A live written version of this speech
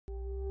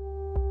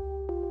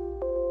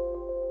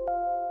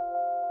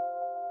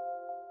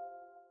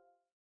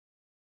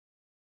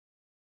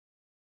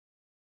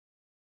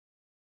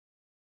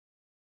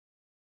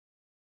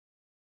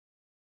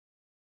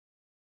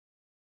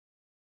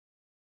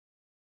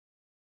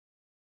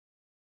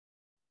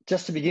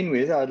Just to begin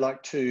with, I'd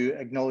like to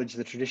acknowledge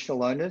the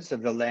traditional owners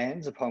of the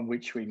lands upon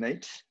which we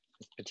meet,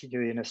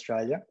 particularly in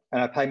Australia, and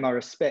I pay my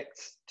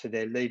respects to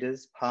their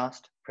leaders,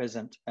 past,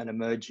 present, and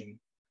emerging,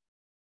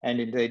 and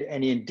indeed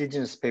any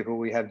Indigenous people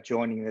we have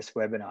joining this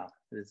webinar.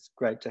 It's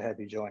great to have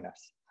you join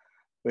us.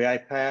 We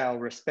pay our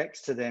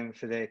respects to them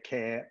for their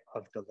care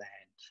of the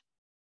land.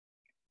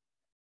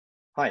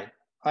 Hi,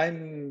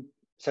 I'm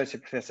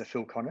Associate Professor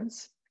Phil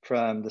Connors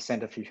from the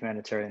Centre for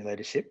Humanitarian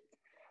Leadership,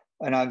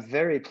 and I'm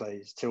very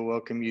pleased to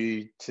welcome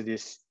you to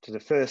the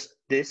first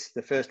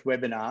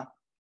webinar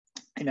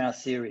in our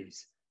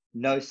series,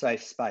 No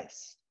Safe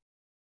Space,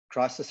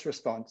 Crisis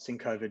Response in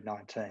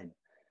COVID-19,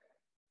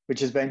 which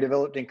has been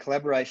developed in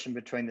collaboration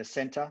between the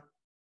Centre,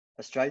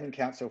 Australian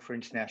Council for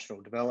International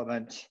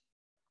Development,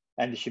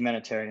 and the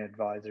Humanitarian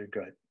Advisory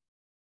Group.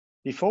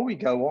 Before we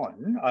go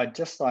on, I'd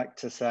just like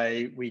to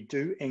say we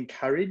do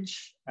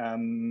encourage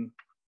the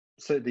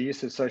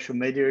use of social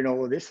media in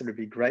all of this. It would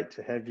be great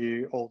to have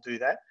you all do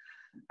that.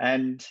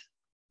 And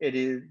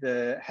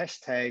the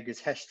hashtag is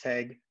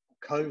hashtag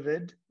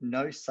COVID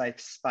No Safe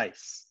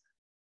Space.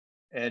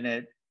 And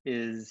it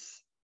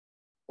is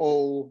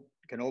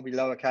can all be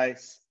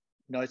lowercase,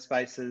 no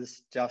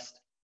spaces, just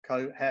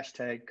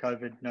hashtag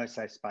COVID No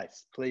Safe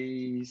Space.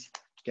 Please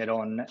get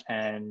on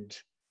and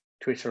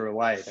Twitter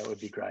away, that would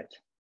be great.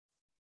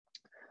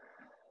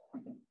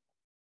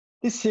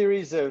 This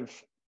series of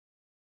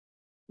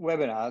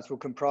webinars will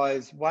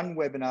comprise one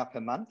webinar per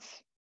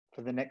month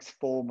for the next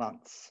 4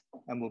 months,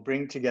 and will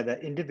bring together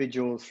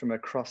individuals from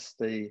across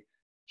the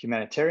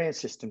humanitarian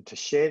system to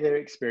share their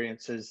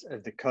experiences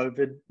of the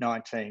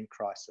COVID-19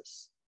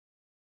 crisis.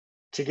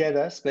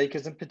 Together,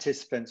 speakers and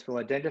participants will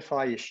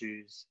identify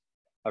issues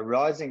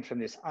arising from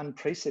this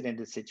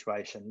unprecedented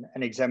situation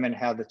and examine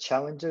how the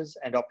challenges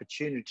and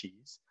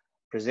opportunities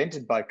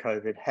presented by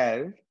COVID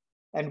have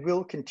and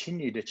will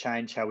continue to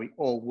change how we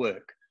all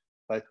work,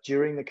 both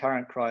during the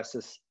current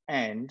crisis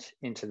and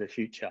into the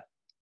future.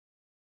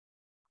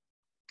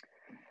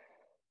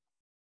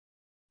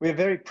 We're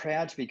very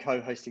proud to be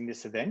co-hosting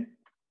this event,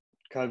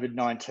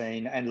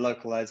 COVID-19 and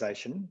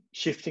localisation,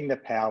 shifting the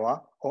power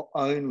or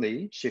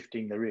only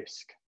shifting the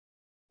risk.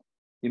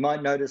 You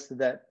might notice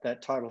that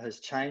title has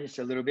changed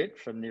a little bit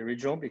from the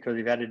original because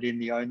we've added in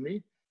the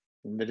only.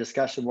 And the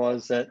discussion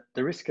was that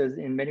the risk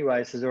in many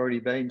ways has already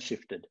been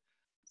shifted.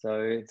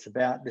 So it's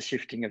about the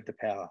shifting of the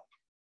power.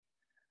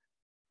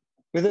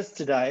 With us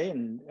today,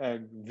 and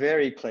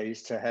very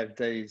pleased to have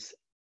these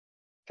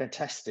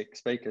fantastic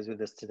speakers with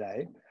us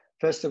today.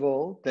 First of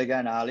all,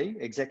 Degan Ali,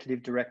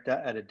 Executive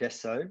Director at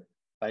Adeso,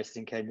 based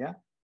in Kenya.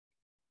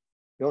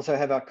 We also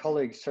have our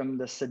colleagues from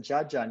the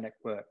SEJAJAR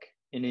network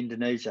in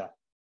Indonesia,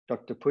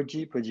 Dr.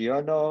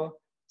 Pujiono,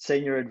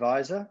 Senior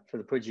Advisor for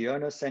the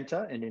Pujiono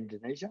Centre in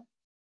Indonesia.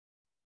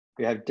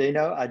 We have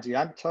Dino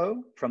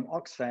Adianto from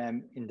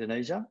Oxfam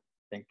Indonesia,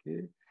 thank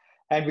you.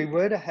 And we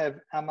were to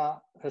have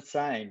Amar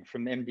Hussain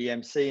from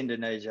MDMC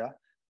Indonesia,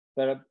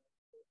 but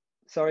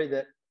sorry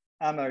that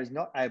Amar is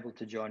not able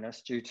to join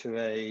us due to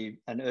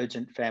an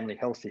urgent family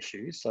health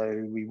issue.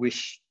 So we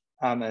wish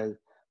Amar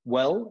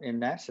well in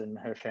that and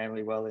her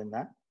family well in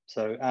that.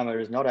 So Amar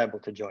is not able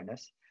to join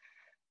us.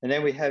 And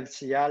then we have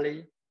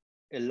Siali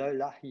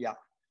Elolahia,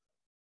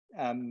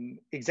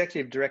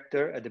 Executive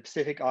Director at the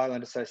Pacific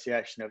Island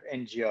Association of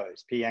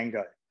NGOs,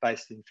 PIANGO,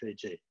 based in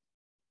Fiji.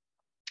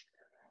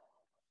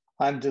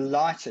 I'm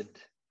delighted,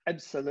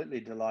 absolutely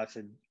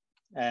delighted,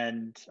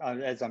 and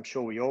as I'm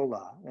sure we all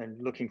are,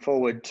 and looking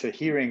forward to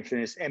hearing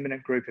from this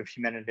eminent group of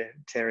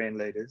humanitarian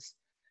leaders,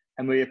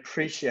 and we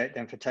appreciate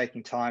them for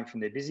taking time from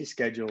their busy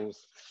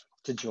schedules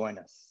to join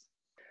us.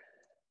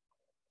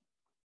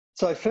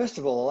 So first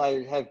of all,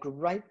 I have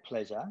great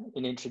pleasure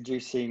in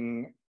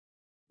introducing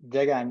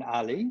Degan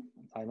Ali.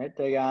 I met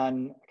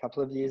Degan a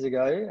couple of years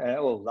ago,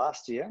 or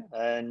last year,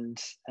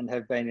 and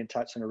have been in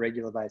touch on a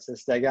regular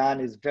basis.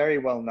 Degan is very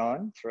well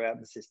known throughout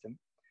the system,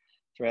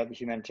 throughout the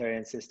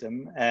humanitarian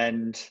system,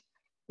 and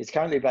is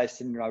currently based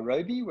in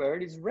Nairobi, where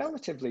it is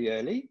relatively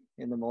early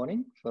in the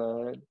morning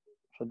for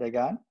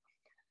Degan.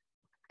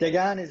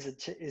 Degan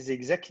is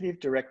Executive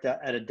Director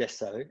at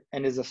Adeso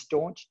and is a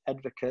staunch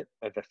advocate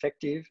of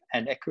effective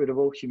and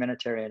equitable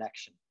humanitarian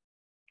action.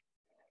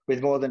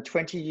 With more than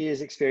 20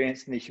 years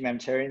experience in the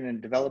humanitarian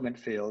and development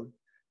field,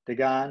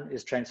 Degan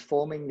is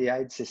transforming the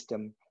aid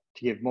system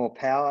to give more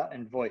power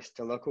and voice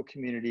to local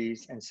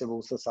communities and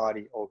civil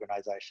society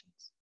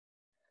organisations.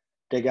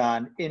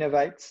 Degan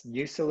innovates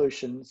new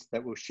solutions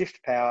that will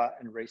shift power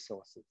and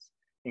resources,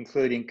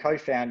 including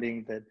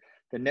co-founding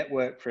the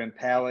Network for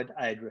Empowered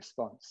Aid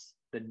Response,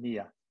 the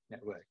NEAR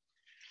network.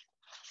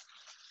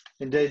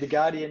 Indeed, The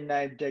Guardian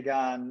named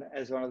Degan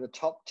as one of the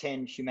top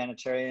 10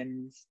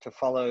 humanitarians to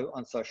follow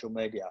on social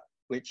media,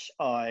 which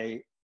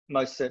I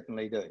most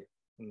certainly do,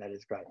 and that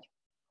is great.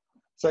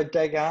 So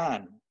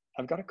Degan,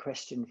 I've got a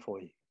question for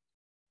you.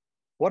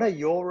 What are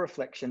your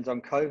reflections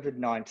on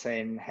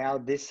COVID-19 and how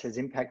this has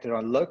impacted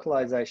on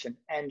localisation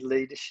and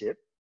leadership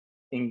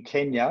in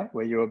Kenya,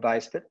 where you are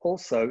based, but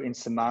also in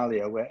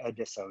Somalia, where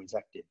Adeso is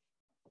active?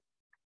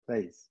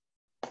 Please.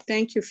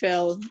 Thank you,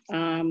 Phil.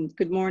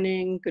 Good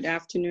morning, good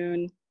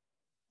afternoon.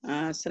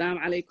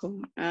 Assalamu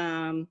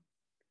alaikum.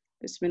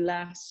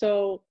 Bismillah.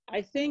 So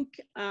I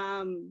think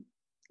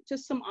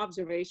just some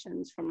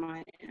observations from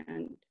my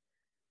end.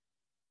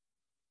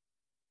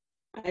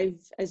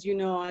 As you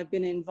know, I've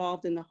been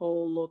involved in the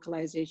whole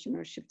localization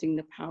or shifting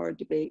the power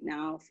debate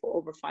now for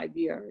over 5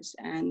 years.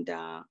 And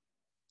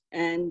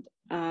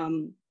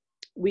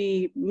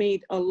we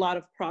made a lot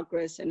of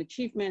progress and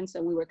achievements,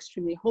 and we were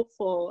extremely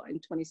hopeful in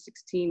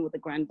 2016 with the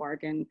grand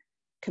bargain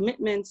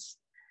commitments.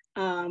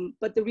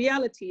 But the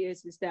reality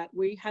is that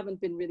we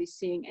haven't been really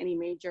seeing any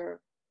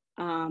major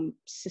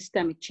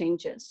systemic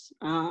changes.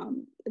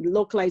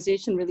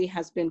 Localization really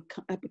has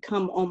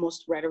become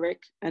almost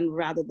rhetoric, and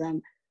rather than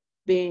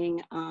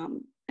being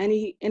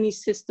any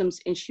systems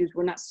issues,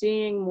 we're not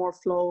seeing more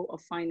flow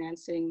of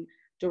financing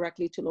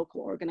directly to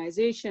local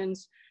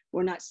organizations.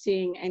 We're not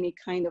seeing any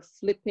kind of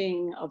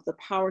flipping of the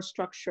power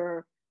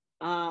structure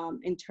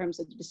in terms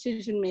of the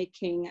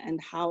decision-making and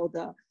how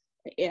the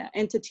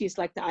entities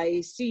like the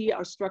IAC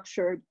are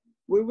structured.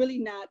 We're really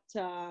not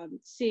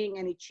seeing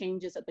any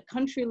changes at the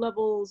country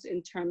levels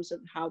in terms of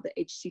how the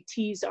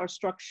HCTs are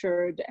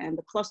structured and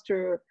the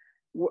cluster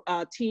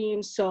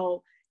teams.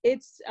 So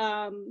it's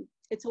a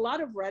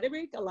lot of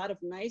rhetoric, a lot of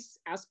nice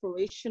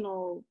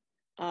aspirational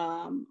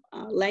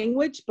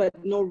language, but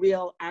no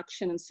real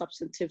action and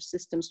substantive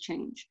systems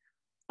change.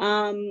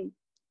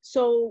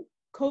 So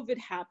COVID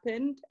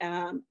happened.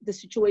 The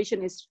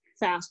situation is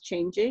fast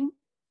changing.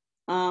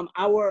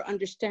 Our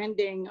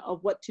understanding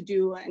of what to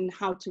do and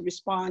how to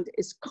respond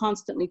is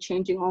constantly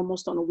changing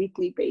almost on a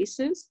weekly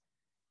basis.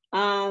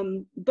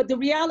 But the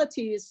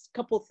reality is a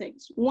couple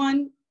things.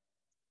 One,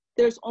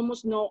 there's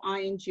almost no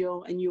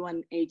INGO and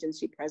UN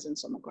agency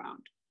presence on the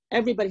ground.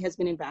 Everybody has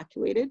been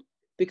evacuated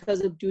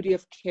because of duty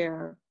of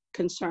care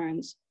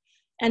concerns.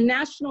 And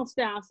national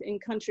staff in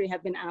country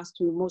have been asked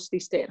to mostly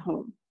stay at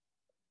home.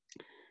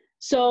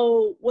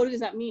 So what does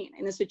that mean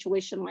in a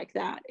situation like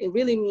that? It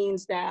really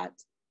means that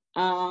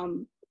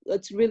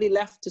it's really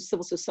left to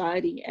civil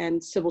society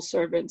and civil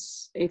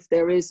servants, if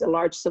there is a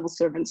large civil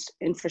servants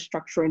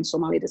infrastructure, and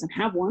Somalia doesn't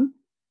have one.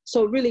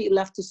 So really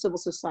left to civil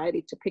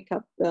society to pick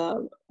up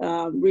the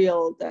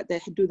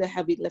do the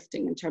heavy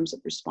lifting in terms of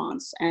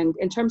response and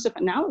in terms of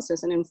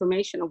analysis and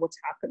information of what's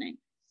happening.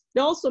 It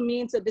also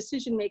means that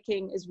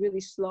decision-making is really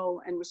slow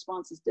and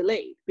response is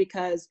delayed,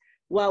 because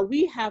while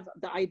we have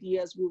the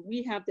ideas,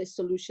 we have the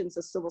solutions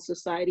as civil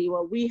society,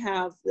 while we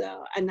have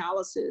the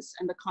analysis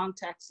and the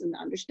context and the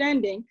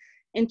understanding,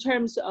 in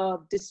terms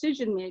of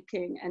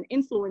decision-making and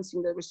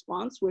influencing the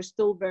response, we're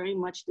still very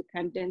much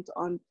dependent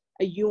on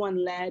a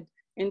UN-led,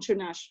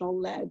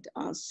 international-led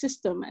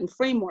system and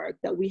framework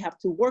that we have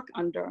to work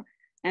under.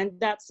 And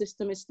that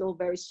system is still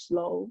very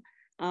slow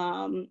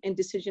in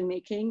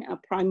decision-making,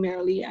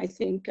 primarily, I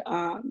think,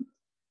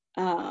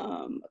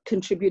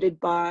 contributed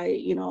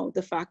by,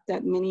 the fact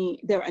that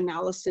their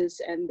analysis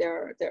and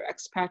their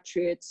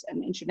expatriates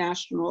and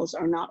internationals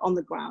are not on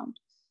the ground.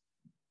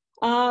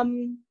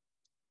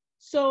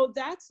 So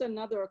that's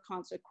another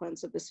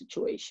consequence of the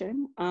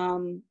situation.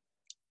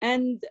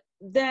 And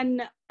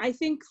then I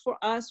think for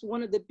us,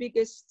 one of the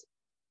biggest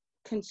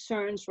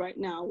concerns right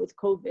now with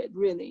COVID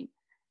really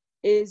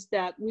is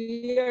that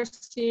we are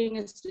seeing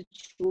a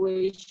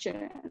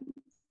situation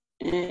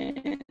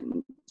in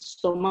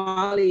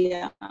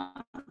Somalia,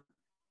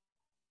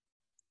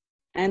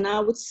 and I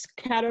would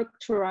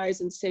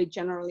characterize and say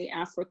generally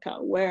Africa,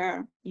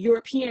 where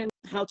Europeans,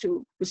 how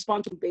to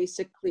respond to,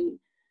 basically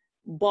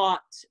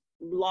bought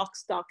lock,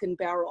 stock, and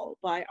barrel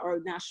by our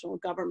national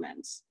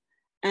governments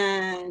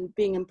and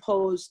being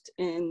imposed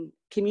in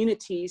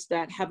communities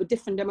that have a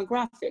different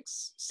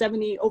demographics.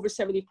 Over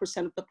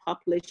 70% of the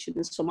population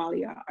in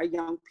Somalia are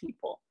young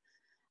people.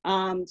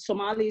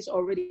 Somalis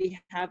already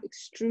have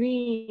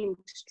extreme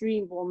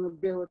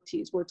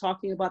vulnerabilities. We're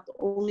talking about the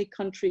only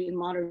country in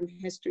modern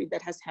history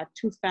that has had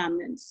 2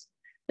 famines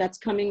that's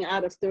coming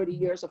out of 30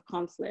 years of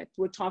conflict.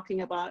 We're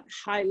talking about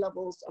high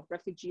levels of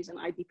refugees and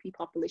IDP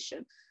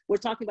population. We're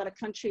talking about a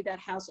country that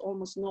has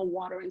almost no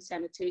water and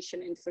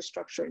sanitation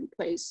infrastructure in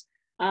place.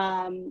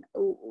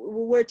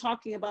 We're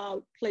talking about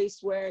a place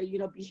where,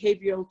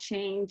 behavioral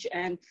change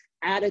and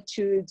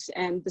attitudes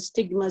and the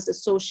stigmas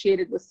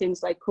associated with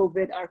things like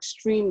COVID are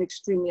extremely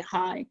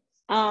high.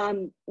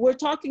 We're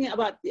talking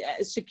about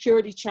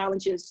security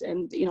challenges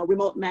and,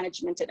 remote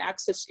management and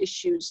access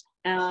issues.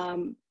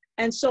 And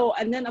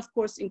then of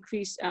course,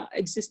 increase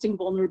existing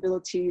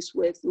vulnerabilities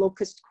with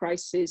locust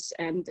crisis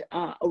and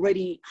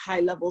already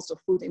high levels of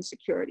food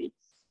insecurity.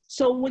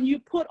 So when you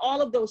put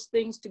all of those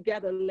things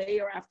together,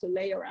 layer after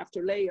layer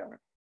after layer,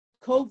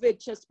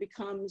 COVID just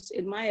becomes,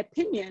 in my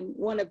opinion,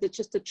 one of the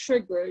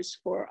triggers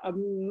for a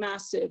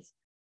massive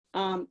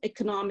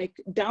economic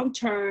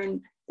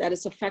downturn that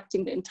is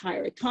affecting the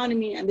entire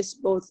economy. And this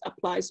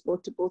applies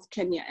to both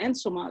Kenya and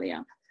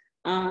Somalia.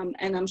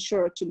 And I'm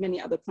sure to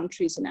many other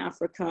countries in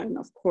Africa and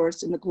of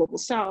course in the global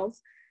South,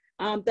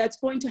 that's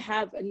going to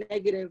have a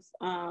negative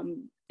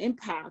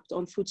impact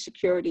on food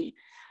security.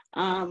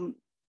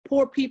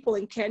 poor people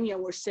in Kenya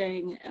were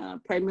saying,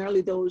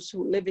 primarily those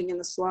who are living in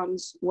the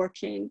slums,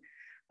 working,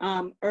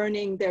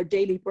 earning their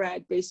daily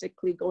bread,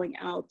 basically going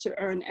out to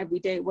earn every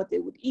day what they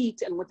would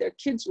eat and what their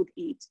kids would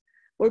eat.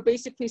 We're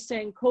basically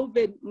saying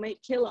COVID may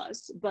kill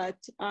us, but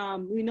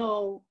we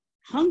know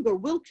hunger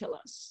will kill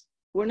us.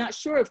 We're not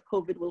sure if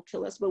COVID will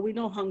kill us, but we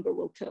know hunger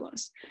will kill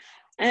us.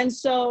 And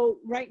so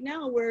right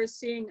now we're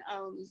seeing,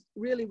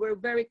 really, we're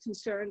very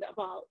concerned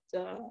about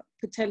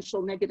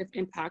potential negative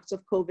impacts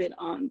of COVID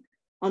on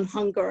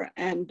hunger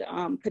and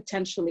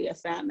potentially a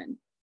famine,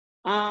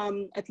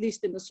 at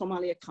least in the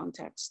Somalia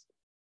context.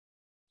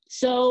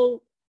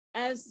 So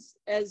as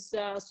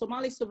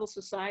Somali civil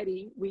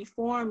society, we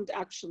formed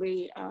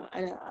actually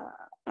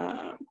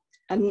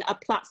a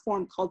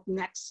platform called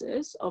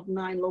Nexus of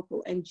 9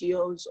 local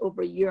NGOs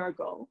over a year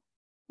ago,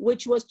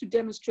 which was to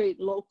demonstrate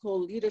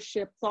local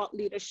leadership, thought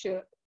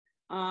leadership,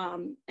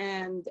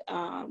 and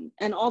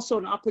also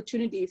an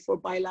opportunity for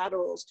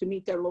bilaterals to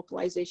meet their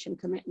localization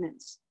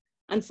commitments.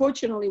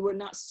 Unfortunately, we're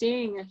not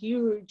seeing a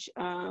huge,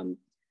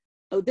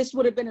 this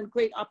would have been a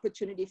great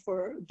opportunity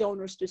for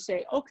donors to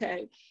say,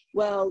 okay,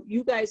 well,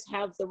 you guys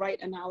have the right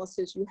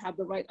analysis, you have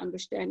the right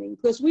understanding,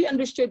 because we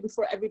understood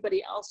before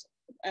everybody else.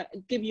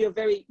 Give you a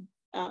very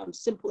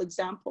simple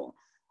example.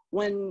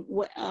 When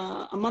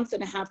a month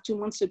and a half, 2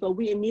 months ago,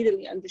 we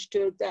immediately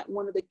understood that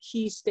one of the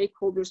key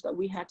stakeholders that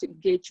we had to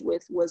engage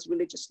with was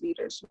religious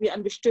leaders. We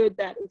understood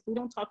that if we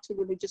don't talk to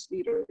religious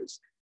leaders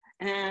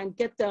and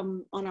get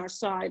them on our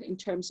side in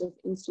terms of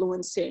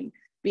influencing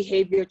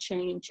behavior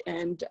change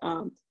and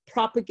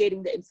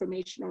propagating the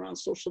information around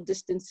social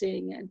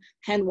distancing and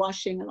hand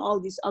washing and all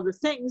these other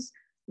things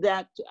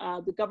that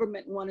the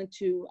government wanted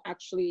to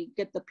actually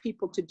get the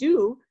people to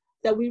do,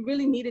 that we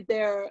really needed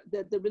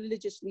the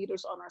religious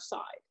leaders on our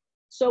side.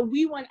 So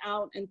we went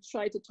out and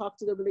tried to talk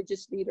to the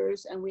religious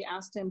leaders, and we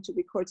asked them to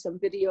record some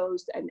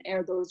videos and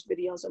air those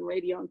videos on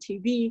radio and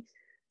TV.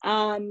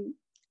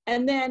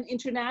 And then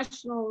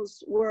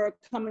internationals were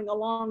coming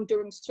along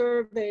during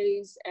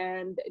surveys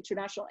and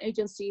international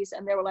agencies,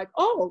 and they were like,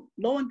 oh,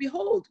 lo and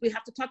behold, we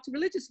have to talk to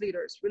religious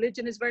leaders.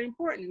 Religion is very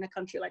important in a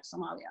country like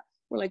Somalia.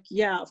 We're like,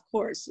 yeah, of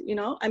course, you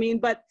know, I mean,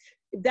 but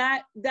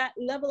that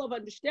level of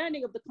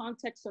understanding of the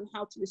context on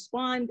how to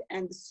respond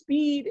and the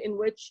speed in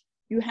which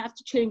you have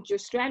to change your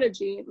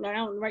strategy.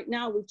 Right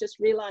now, we've just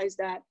realized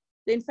that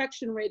the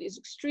infection rate is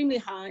extremely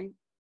high.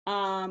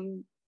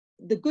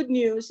 The good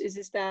news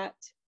is that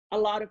a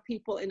lot of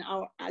people in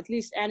our, at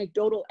least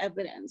anecdotal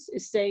evidence,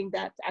 is saying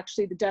that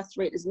actually the death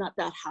rate is not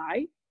that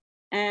high.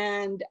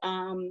 And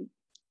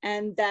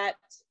that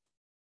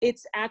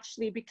it's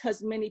actually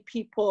because many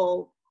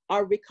people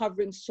are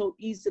recovering so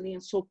easily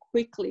and so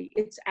quickly.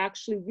 It's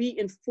actually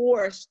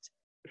reinforced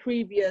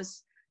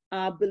previous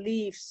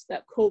beliefs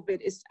that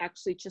COVID is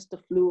actually just a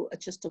flu,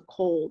 just a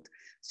cold.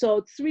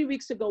 So 3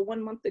 weeks ago,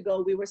 1 month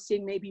ago, we were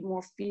seeing maybe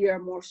more fear,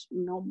 more,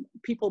 you know,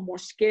 people more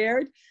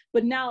scared,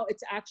 but now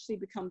it's actually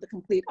become the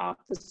complete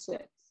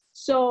opposite.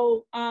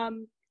 So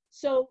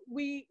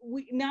we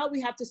now we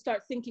have to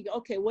start thinking,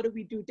 okay, what do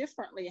we do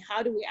differently?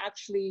 How do we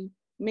actually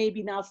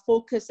maybe now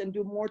focus and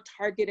do more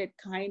targeted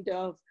kind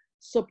of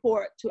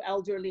support to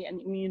elderly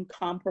and immune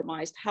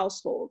compromised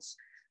households?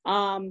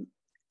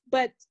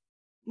 But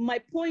my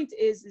point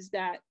is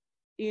that,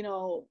 you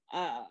know,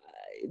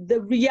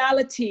 the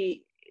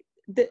reality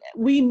that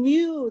we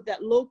knew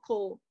that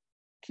local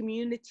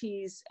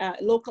communities,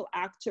 local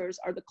actors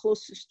are the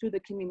closest to the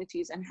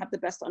communities and have the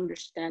best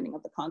understanding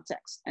of the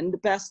context and the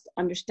best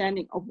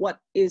understanding of what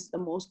is the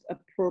most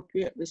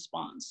appropriate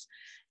response.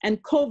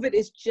 And COVID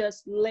is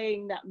just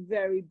laying that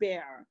very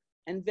bare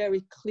and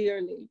very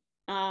clearly.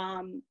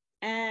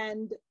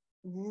 And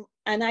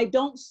I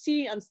don't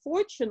see,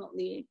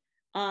 unfortunately,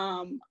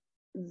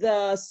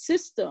 the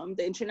system,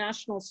 the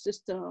international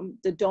system,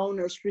 the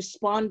donors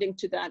responding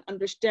to that,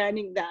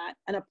 understanding that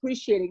and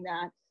appreciating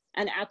that,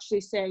 and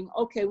actually saying,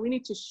 okay, we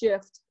need to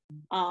shift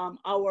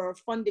our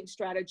funding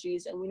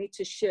strategies, and we need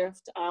to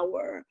shift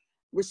our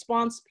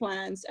response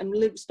plans, and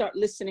start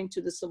listening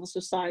to the civil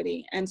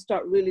society and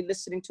start really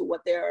listening to what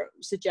they're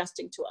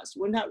suggesting to us.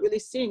 We're not really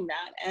seeing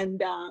that.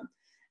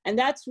 And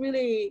that's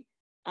really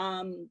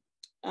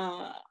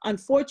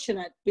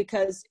unfortunate,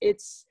 because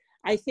it's,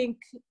 I think,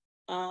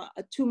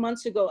 2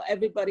 months ago,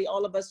 everybody,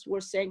 all of us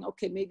were saying,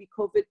 okay, maybe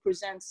COVID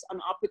presents an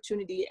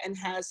opportunity and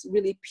has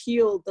really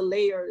peeled the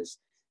layers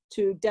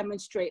to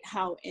demonstrate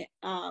how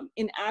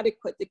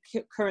inadequate the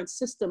current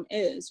system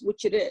is,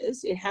 which it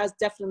is. It has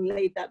definitely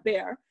laid that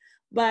bare.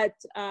 But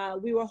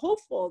we were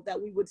hopeful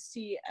that we would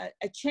see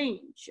a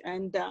change.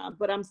 And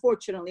but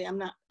unfortunately, I'm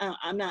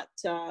not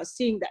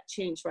seeing that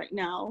change right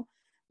now.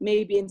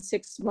 Maybe in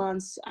 6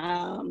 months,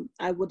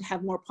 I would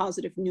have more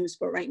positive news,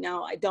 but right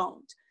now I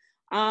don't.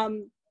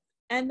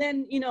 And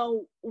then, you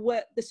know,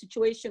 what the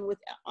situation with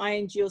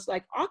INGOs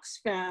like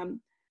Oxfam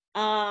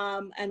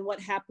and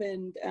what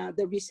happened,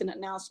 the recent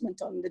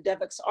announcement on the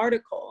DevEx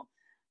article,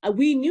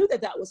 we knew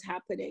that that was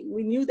happening.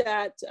 We knew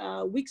that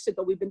weeks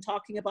ago. We've been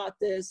talking about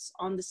this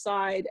on the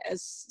side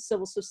as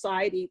civil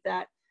society,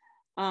 that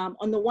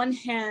on the one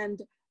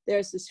hand,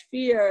 there's this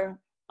fear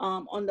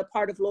on the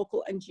part of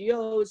local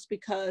NGOs,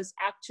 because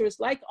actors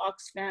like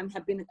Oxfam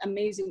have been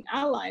amazing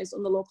allies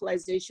on the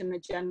localization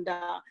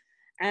agenda.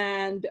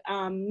 And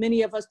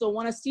many of us don't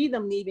want to see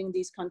them leaving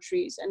these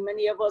countries. And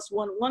many of us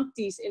want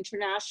these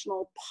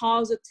international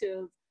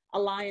positive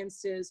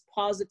alliances,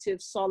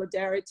 positive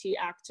solidarity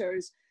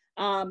actors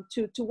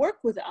to work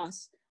with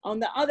us. On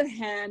the other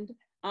hand,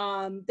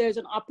 there's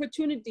an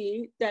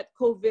opportunity that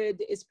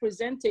COVID is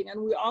presenting, and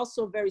we're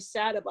also very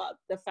sad about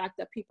the fact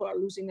that people are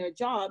losing their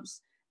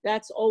jobs.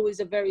 That's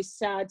always a very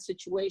sad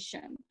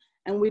situation,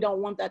 and we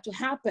don't want that to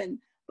happen.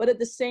 But at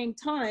the same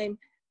time,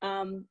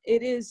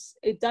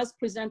 it does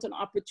present an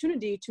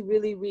opportunity to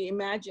really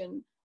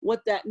reimagine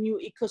what that new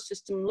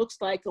ecosystem looks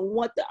like and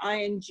what the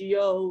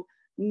INGO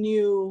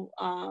new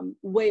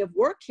way of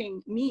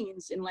working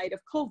means in light of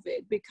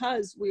COVID,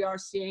 because we are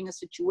seeing a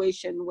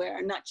situation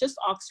where not just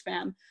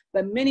Oxfam,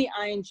 but many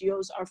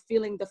INGOs are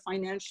feeling the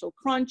financial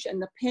crunch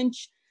and the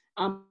pinch.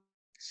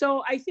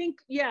 So I think,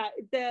 yeah,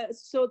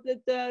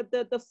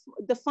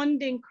 the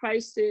funding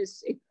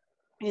crisis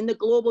in the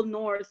global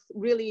north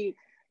really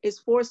is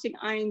forcing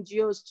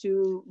INGOs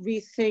to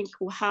rethink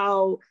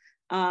how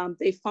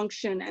they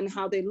function and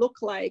how they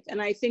look like.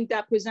 And I think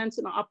that presents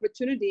an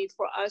opportunity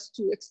for us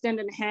to extend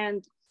a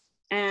hand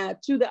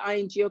to the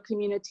INGO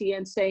community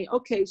and say,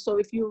 okay, so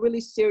if you're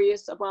really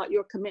serious about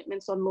your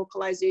commitments on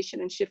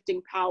localization and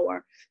shifting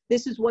power,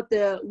 this is what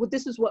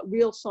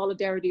real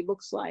solidarity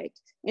looks like.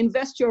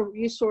 Invest your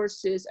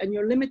resources and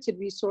your limited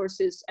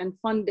resources and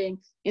funding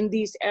in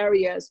these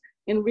areas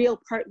in real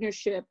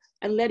partnership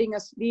and letting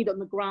us lead on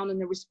the ground in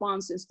the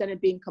response instead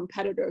of being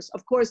competitors.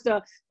 Of course,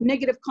 the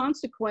negative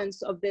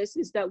consequence of this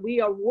is that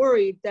we are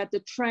worried that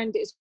the trend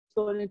is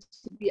going to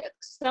be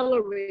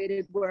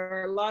accelerated,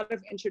 where a lot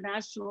of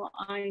international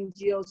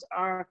INGOs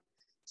are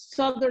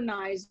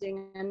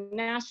southernizing and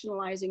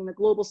nationalizing the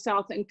global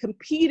south and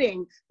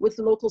competing with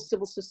local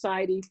civil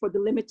society for the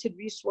limited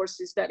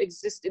resources that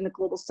exist in the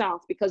global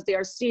south, because they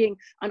are seeing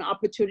an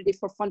opportunity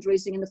for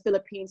fundraising in the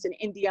Philippines and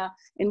India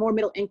and more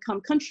middle income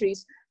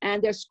countries,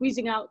 and they're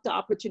squeezing out the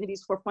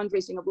opportunities for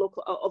fundraising of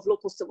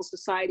local civil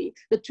society.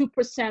 The 2%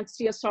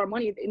 CSR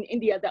money in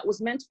India that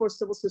was meant for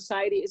civil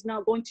society is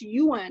now going to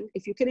UN,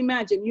 if you can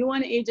imagine,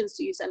 UN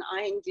agencies and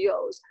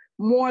INGOs,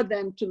 more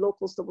than to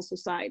local civil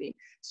society.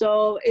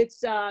 So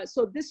it's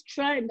so this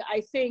trend, I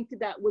think,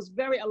 that was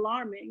very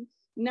alarming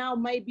now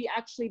might be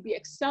actually be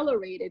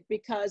accelerated,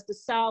 because the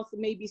South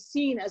may be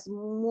seen as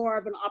more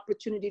of an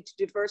opportunity to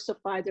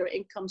diversify their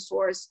income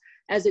source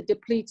as it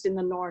depletes in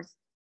the North.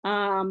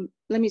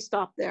 Let me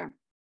stop there.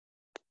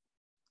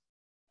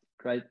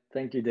 Great,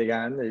 thank you,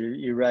 Degan.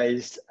 You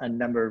raised a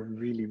number of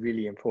really,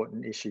 really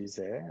important issues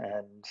there,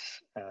 and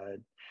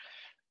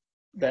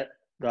that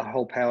the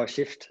whole power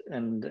shift,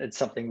 and it's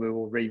something we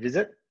will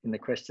revisit in the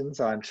questions,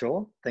 I'm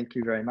sure. Thank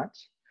you very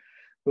much.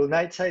 We'll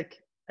now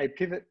take a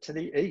pivot to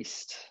the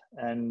east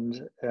and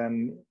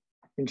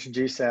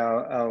introduce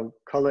our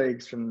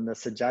colleagues from the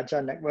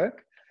SEJAJAR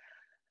network,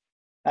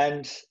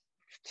 and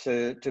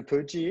to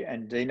Puji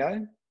and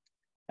Dino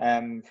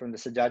from the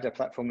SEJAJAR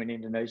platform in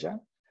Indonesia.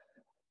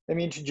 Let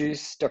me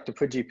introduce Dr.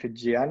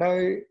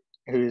 Pujiono,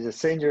 who is a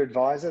senior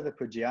advisor to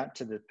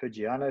the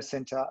Pujiono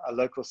Centre, a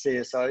local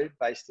CSO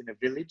based in a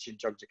village in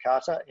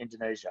Yogyakarta,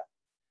 Indonesia.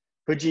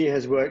 Puji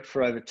has worked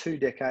for over 2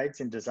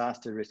 decades in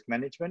disaster risk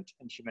management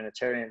and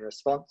humanitarian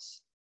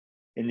response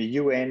in the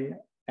UN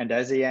and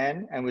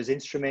ASEAN, and was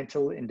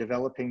instrumental in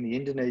developing the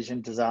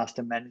Indonesian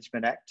Disaster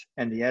Management Act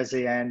and the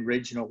ASEAN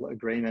Regional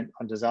Agreement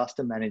on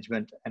Disaster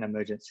Management and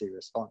Emergency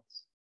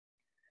Response.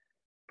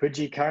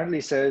 Puji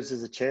currently serves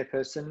as the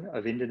chairperson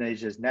of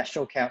Indonesia's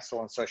National Council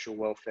on Social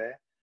Welfare,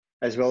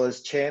 as well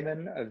as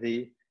chairman of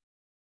the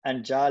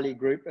Anjali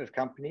Group of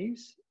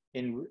companies,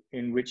 in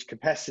which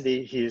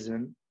capacity he is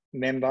a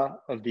member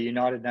of the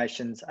United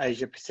Nations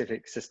Asia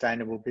Pacific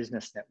Sustainable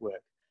Business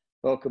Network.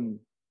 Welcome,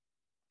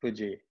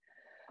 Puji.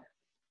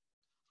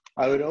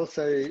 I would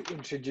also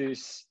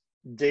introduce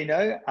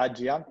Dino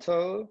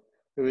Argianto,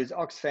 who is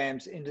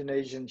Oxfam's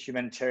Indonesian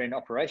Humanitarian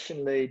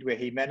Operation Lead, where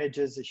he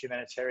manages the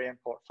humanitarian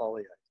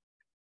portfolio.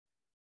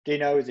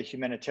 Dino is a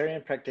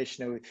humanitarian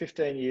practitioner with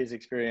 15 years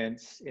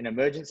experience in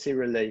emergency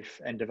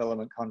relief and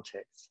development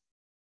contexts.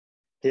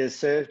 He has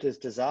served as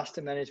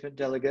disaster management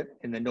delegate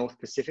in the North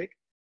Pacific,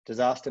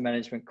 disaster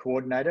management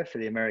coordinator for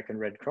the American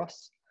Red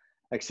Cross,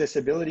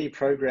 accessibility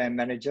program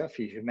manager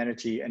for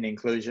humanity and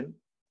inclusion,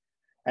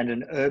 and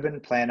an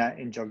urban planner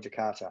in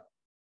Yogyakarta.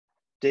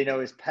 Dino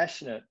is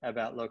passionate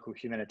about local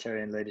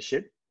humanitarian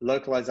leadership,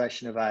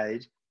 localization of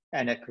aid,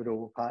 and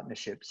equitable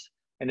partnerships,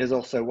 and is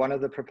also one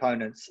of the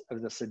proponents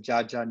of the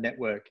SEJAJAR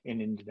network in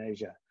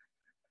Indonesia.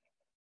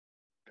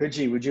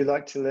 Puji, would you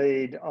like to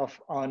lead off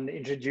on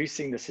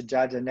introducing the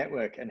SEJAJAR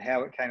network and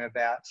how it came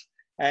about,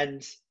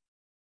 and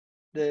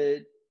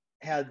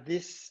how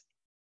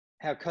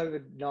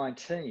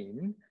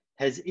COVID-19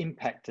 has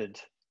impacted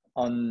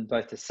on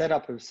both the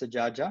setup of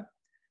SEJAJAR,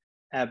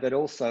 but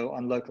also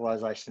on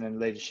localization and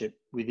leadership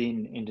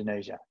within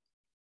Indonesia?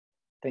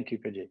 Thank you,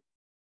 Puji.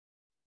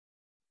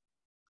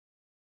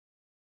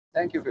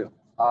 Thank you, Phil.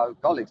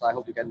 Colleagues, I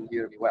hope you can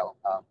hear me well.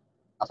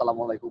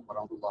 Assalamualaikum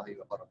warahmatullahi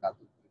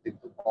wabarakatuh.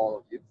 Greetings to all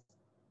of you.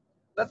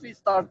 Let me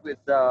start with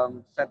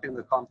setting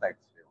the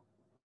context.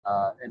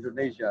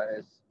 Indonesia,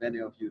 as many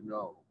of you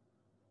know,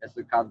 is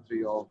a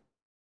country of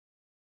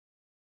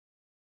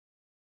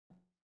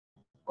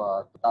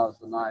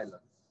 2,000 islands.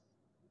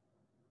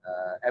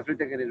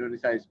 Everything in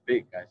Indonesia is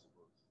big, I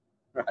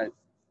suppose, right?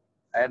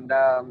 And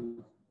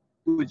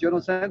Pujiono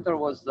Centre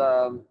was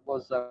a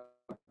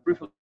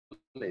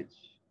privilege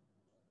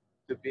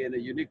to be in a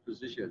unique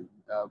position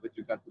with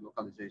regard to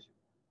localization.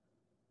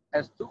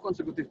 As two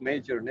consecutive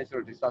major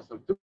natural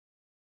disasters took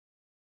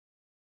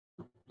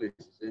place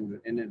in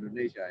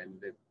Indonesia in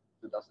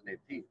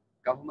 2018,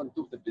 government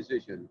took the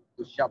decision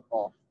to shut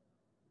off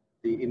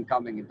the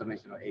incoming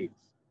international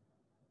aids,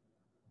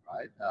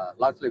 right?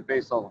 Largely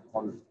based on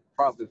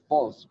probably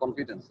false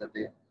confidence that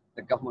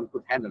the government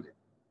could handle it.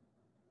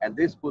 And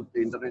this put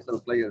the international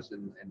players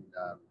in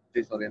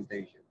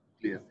disorientation,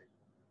 clearly.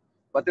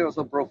 But they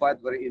also provide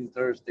very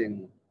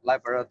interesting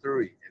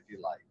laboratory, if you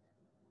like,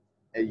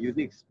 a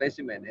unique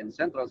specimen in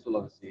Central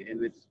Sulawesi in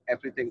which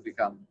everything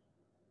becomes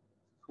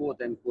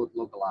quote-unquote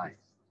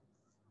localized.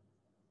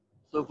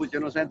 So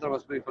Pujiono Centre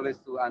was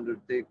privileged to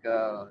undertake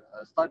a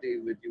study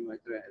with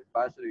Humanitarian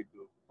Advisory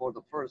Group for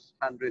the first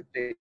 100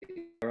 days.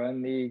 You're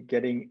only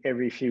getting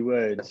every few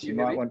words. You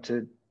might want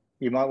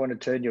to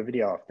turn your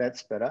video off.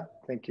 That's better.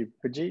 Thank you,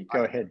 Puji.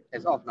 Go ahead.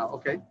 It's off now.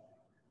 Okay.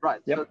 Right.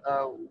 Yep.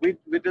 So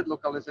we did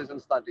localization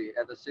study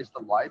at the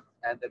system-wide,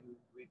 and then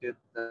we did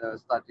the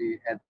study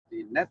at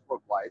the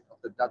network-wide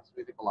of the Dutch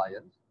Relief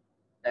Alliance,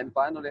 and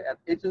finally at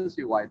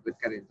agency-wide with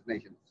Care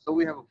International. So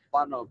we have a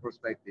funnel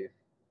perspective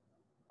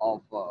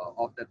of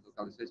that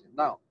localization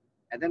now,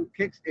 and then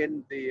kicks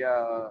in the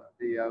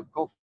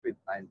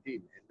COVID-19,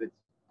 in which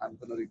I'm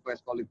going to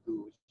request colleagues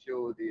to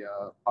show the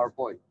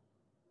PowerPoint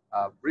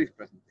brief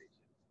presentation.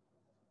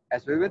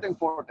 As we're waiting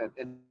for that,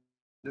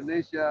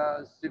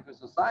 Indonesia's civil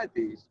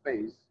society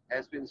space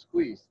has been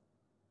squeezed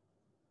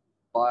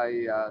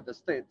by the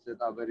states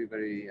that are very,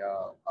 very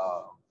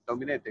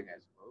dominating, I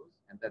suppose.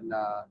 And then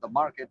the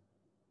market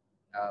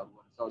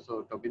is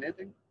also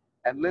dominating.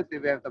 And lately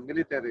we have the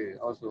military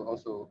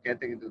also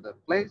getting into the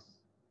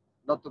place,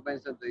 not to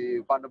mention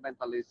the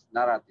fundamentalist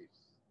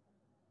narratives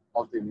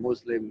of the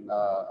Muslim,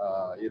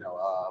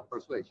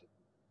 persuasion.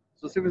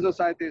 So civil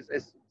society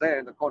is there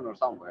in the corner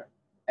somewhere.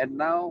 And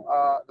now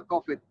the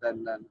COVID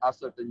then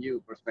ushered a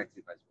new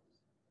perspective, I suppose.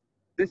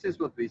 This is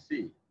what we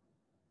see.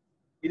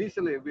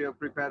 Initially, we are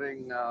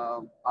preparing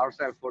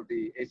ourselves for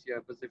the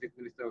Asia Pacific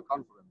Ministerial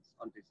Conference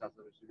on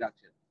Disaster Risk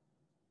Reduction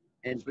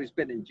in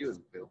Brisbane in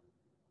June, Phil.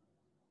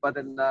 But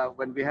then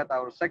when we had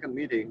our second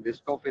meeting, this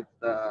COVID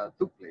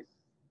took place.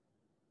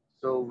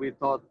 So we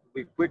thought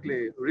we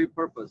quickly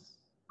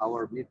repurposed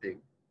our meeting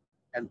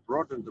and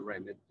broadened the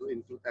remit to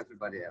include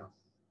everybody else.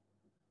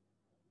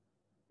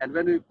 And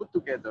when we put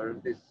together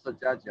this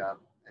SEJAJAR,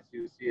 as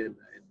you see in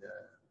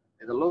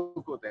the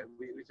logo there,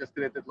 we just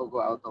created logo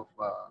out of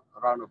a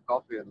round of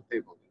coffee on the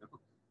table.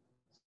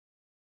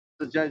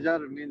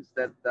 SEJAJAR means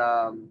that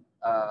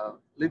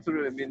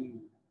literally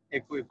mean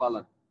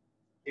equivalent,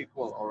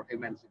 equal or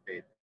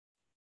emancipate.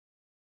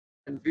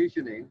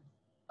 Envisioning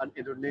an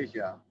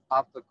Indonesia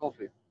after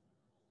COVID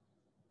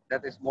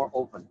that is more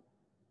open,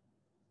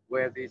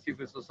 where the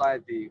civil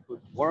society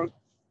could work,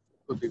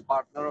 could be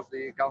partner of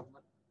the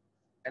government,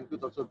 and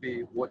could also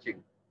be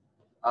watching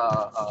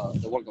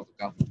the work of the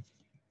government.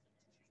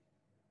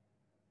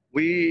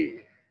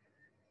 We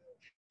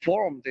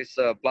formed this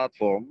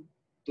platform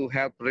to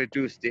help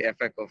reduce the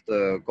effect of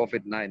the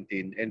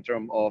COVID-19 in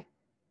terms of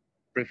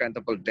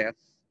preventable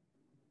deaths,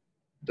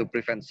 to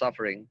prevent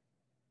suffering,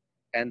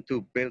 and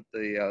to build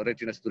the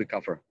readiness to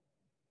recover.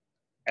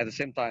 At the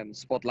same time,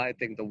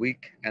 spotlighting the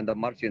weak and the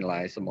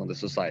marginalized among the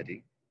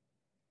society.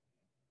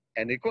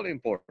 And equally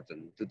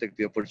important, to take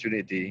the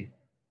opportunity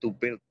to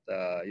build,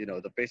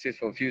 the basis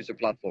for future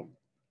platform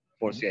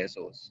for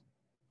CSOs.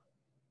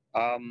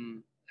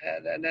 And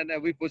then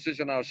we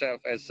position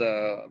ourselves as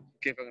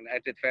giving an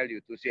added value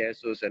to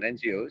CSOs and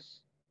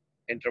NGOs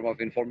in terms of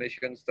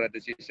information,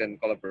 strategies, and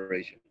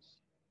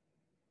collaborations.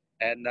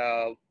 And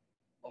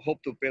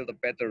hope to build a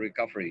better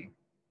recovery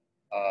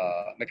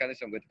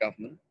mechanism with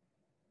government,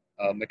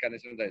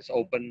 mechanism that is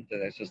open,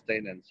 that is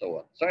sustained, and so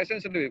on. So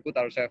essentially, we put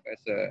ourselves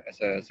as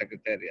a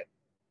secretariat.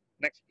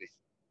 Next, please.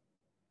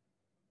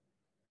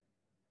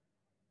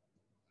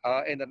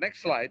 In the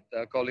next slide,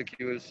 colleague,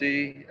 you will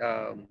see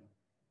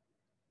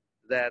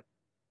that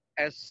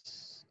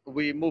as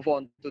we move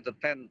on to the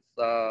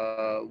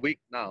 10th week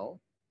now,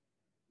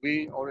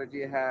 we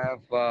already have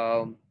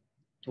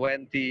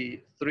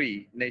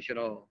 23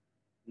 national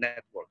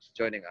networks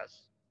joining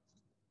us.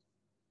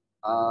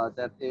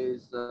 That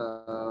is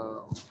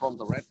from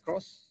the Red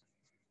Cross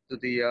to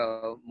the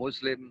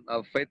Muslim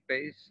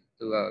faith-based,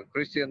 to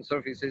Christian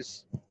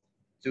services,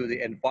 to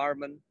the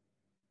environment,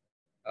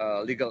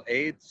 legal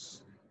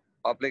aids,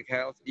 public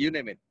health, you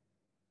name it.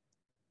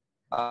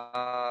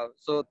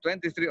 So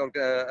 23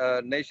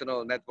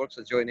 national networks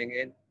are joining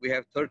in. We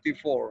have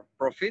 34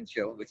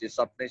 provincial, which is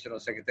sub-national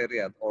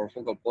secretariat or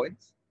focal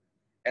points,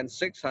 and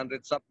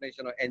 600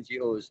 sub-national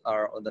NGOs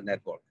are on the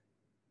network.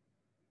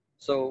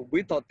 So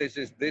we thought this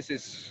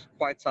is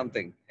quite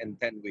something in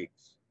 10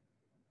 weeks.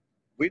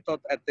 We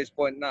thought at this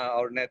point now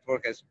our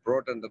network has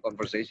broadened the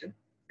conversation.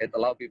 It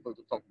allowed people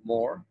to talk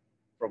more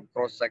from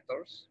cross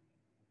sectors.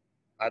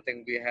 I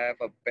think we have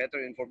a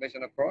better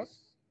information across,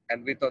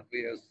 and we thought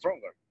we are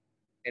stronger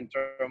in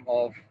terms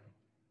of,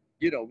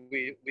 you know,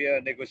 we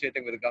are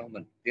negotiating with the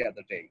government the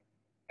other day,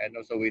 and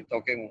also we're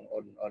talking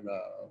on a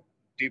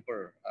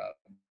deeper,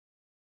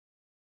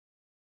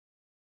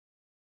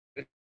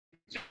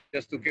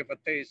 just to give a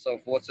taste of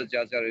what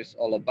SEJAJAR is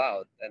all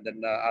about, and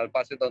then I'll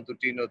pass it on to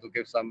Tino to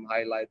give some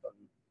highlight on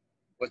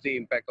what's the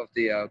impact of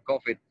the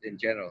COVID in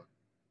general.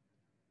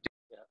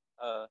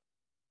 Yeah.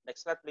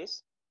 Next slide,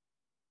 please.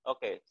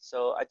 Okay,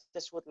 so I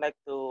just would like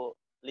to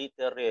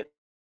reiterate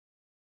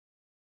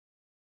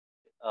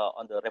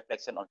on the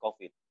reflection on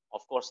COVID.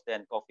 Of course,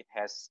 then COVID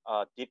has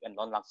a deep and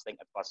long-lasting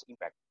adverse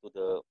impact to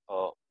the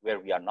where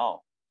we are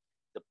now.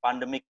 The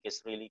pandemic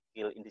is really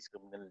killed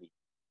indiscriminately.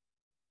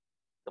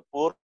 The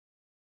poor,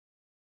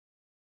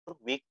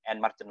 weak,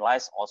 and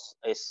marginalized also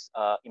is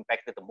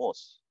impacted the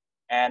most.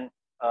 And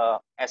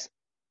as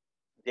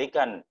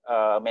Dekan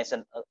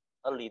mentioned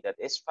earlier, that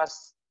it's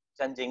fast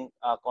changing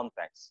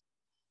context.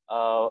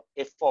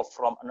 Evolve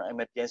from an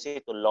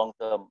emergency to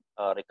long-term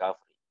recovery.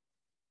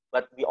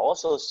 But we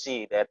also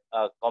see that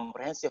a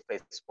comprehensive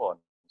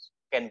response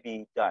can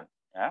be done.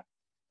 Yeah?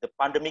 The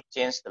pandemic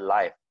changed the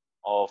life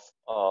of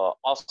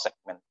all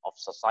segments of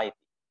society,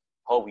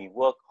 how we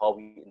work, how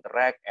we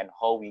interact, and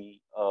how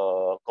we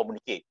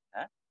communicate.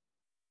 Yeah?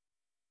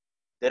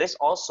 There is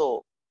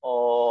also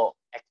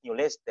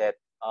acknowledged that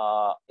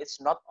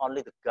it's not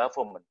only the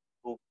government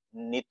who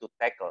need to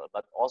tackle,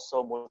 but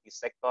also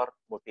multi-sector,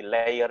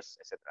 multi-layers,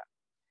 etc.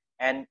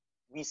 And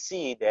we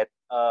see that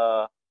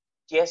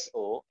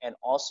GSO and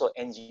also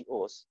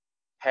NGOs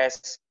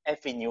has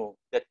avenue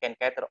that can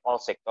cater all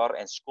sector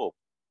and scope.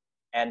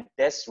 And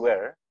that's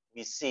where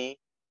we see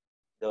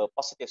the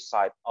positive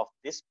side of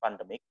this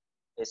pandemic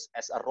is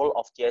as a role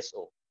of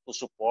GSO to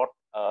support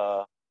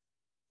the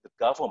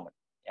government.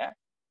 Yeah.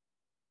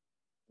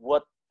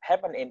 What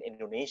happened in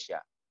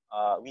Indonesia,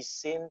 we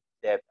seen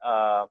that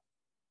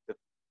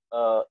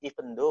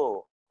even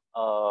though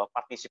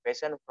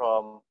participation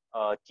from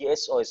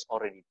GSO is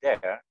already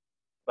there,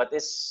 but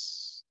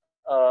it's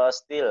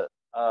still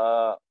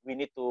we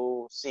need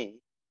to see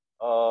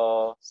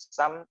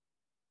some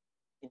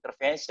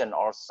intervention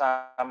or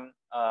some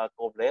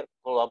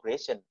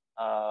collaboration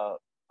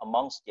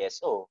amongst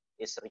GSO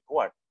is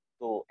required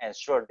to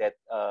ensure that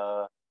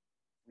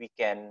we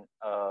can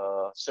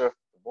serve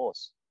the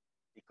most,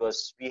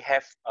 because we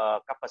have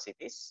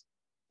capacities,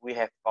 we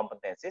have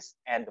competencies,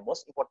 and the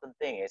most important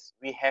thing is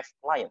we have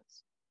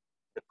clients,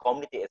 the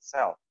community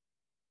itself,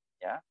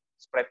 yeah,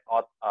 spread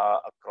out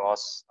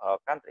across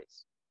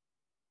countries.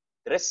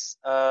 There is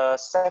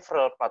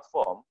several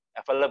platforms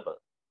available,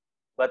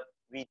 but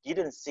we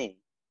didn't see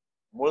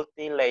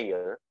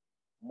multi-layer,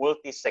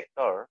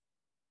 multi-sector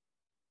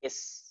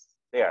is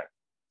there.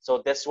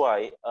 So that's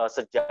why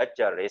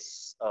SEJAJAR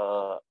is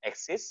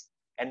exists,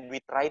 and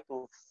we try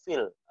to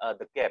fill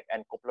the gap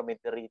and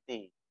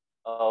complementarity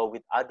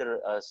with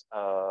other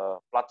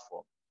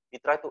platform. We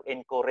try to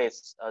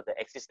encourage the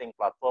existing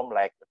platform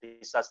like the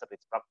disaster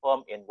risk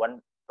platform in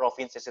one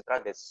province,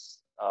 etc.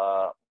 That's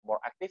more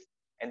active,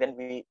 and then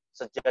we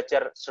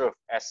SEJAJAR serve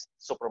as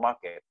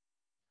supermarket.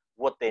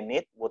 What they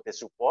need, what they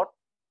support,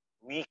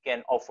 we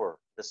can offer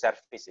the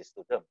services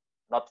to them,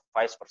 not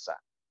vice versa.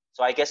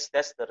 So I guess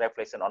that's the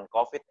reflection on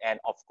COVID, and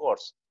of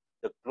course,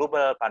 the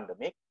global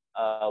pandemic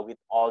with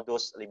all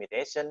those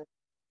limitations,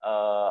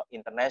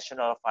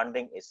 international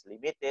funding is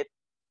limited.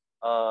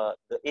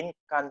 The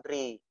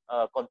in-country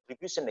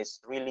contribution is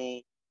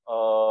really,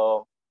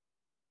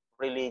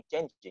 really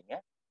changing. Yeah?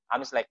 I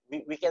mean, it's like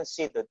we can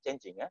see the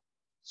changing. Yeah?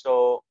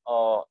 So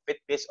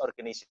faith-based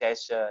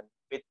organization,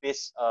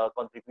 faith-based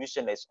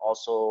contribution is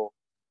also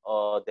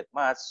that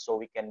much, so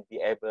we can be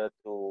able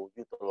to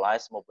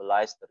utilize,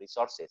 mobilize the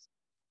resources.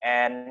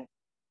 And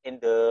in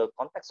the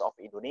context of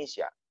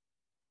Indonesia,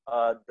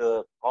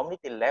 the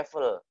community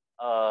level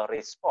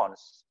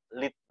response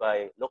led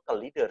by local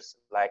leaders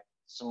like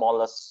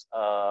smallest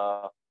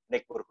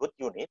neighborhood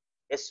unit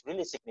is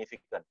really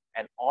significant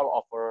and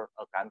all over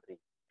a country.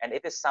 And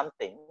it is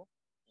something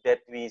that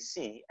we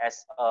see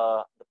as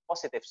the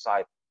positive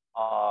side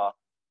of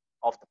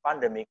the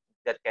pandemic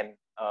that can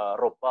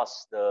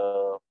robust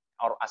or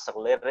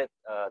accelerate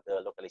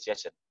the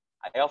localization.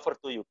 I offer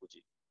to you,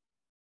 Puji.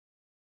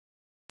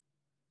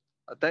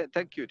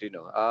 Thank you,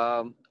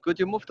 Dino. Could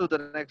you move to the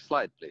next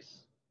slide,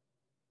 please?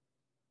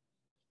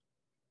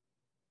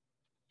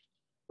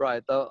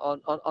 Right.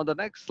 On the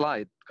next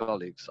slide,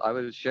 colleagues, I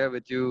will share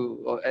with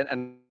you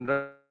and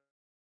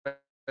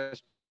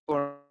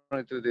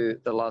respond to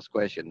the last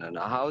question and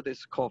how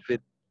this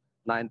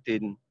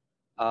COVID-19.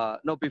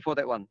 No, before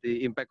that one,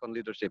 the impact on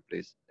leadership,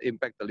 please.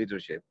 Impact the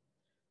leadership.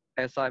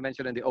 as I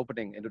mentioned in the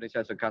opening, Indonesia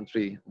is a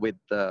country with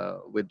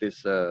this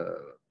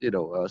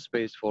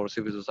space for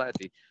civil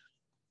society.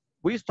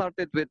 We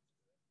started with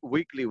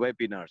weekly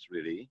webinars.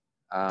 Really,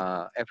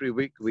 every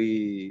week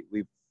we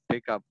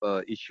pick up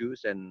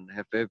issues and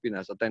have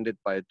webinars attended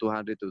by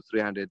 200 to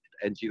 300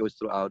 NGOs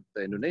throughout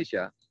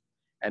Indonesia,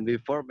 and we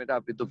form it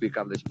up to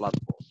become this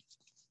platform.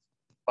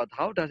 But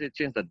how does it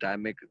change the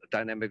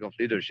dynamic of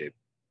leadership?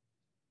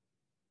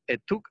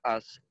 It took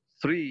us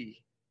 3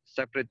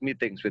 separate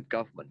meetings with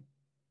government,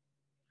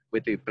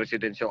 with the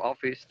presidential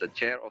office, the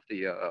chair of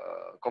the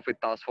COVID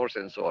task force,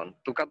 and so on.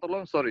 To cut a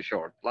long story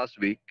short, last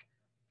week,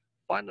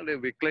 finally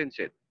we clinched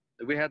it.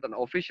 We had an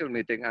official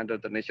meeting under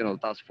the national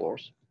task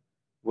force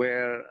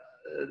where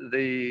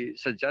the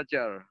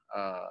SEJAJAR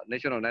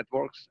national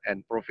networks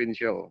and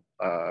provincial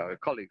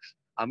colleagues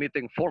are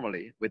meeting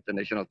formally with the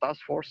national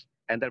task force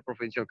and their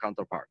provincial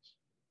counterparts.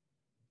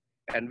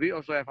 And we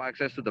also have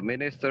access to the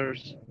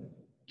ministers,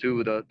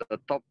 to the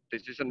top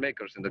decision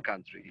makers in the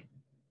country,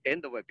 in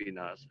the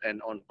webinars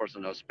and on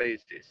personal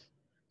spaces.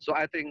 So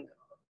I think,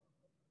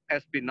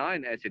 as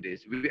benign as it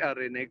is, we are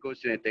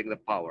renegotiating the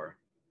power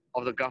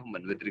of the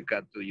government with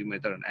regard to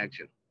humanitarian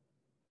action.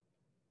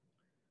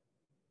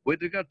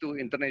 With regard to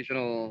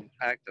international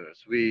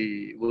actors,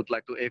 we would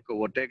like to echo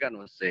what Degan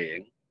was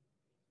saying.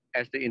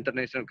 As the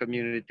international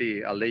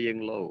community are laying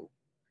low,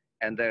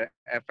 and the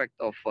effect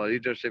of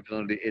leadership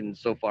only in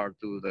so far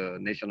to the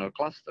national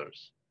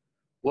clusters,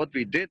 what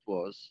we did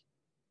was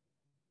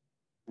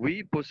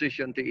we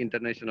positioned the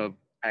international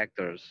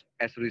actors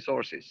as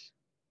resources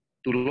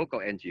to local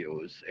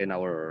NGOs in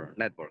our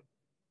network.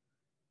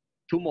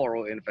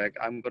 Tomorrow, in fact,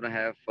 I'm going to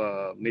have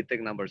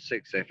meeting number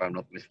 6, if I'm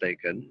not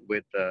mistaken,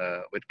 with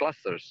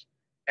clusters,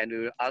 and we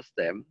will ask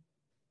them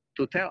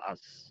to tell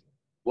us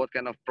what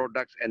kind of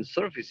products and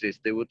services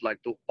they would like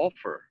to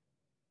offer.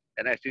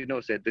 And as you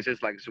know, said, this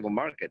is like a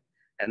supermarket,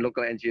 and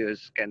local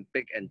NGOs can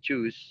pick and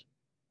choose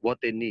what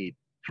they need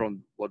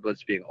from what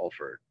was being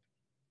offered.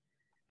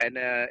 And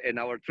in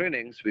our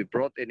trainings, we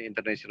brought in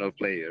international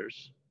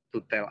players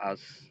to tell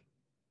us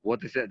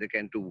what is it they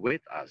can do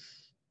with us.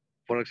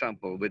 For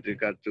example, with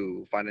regard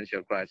to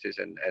financial crisis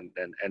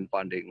and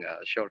funding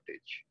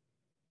shortage.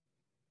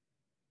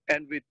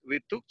 And we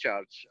took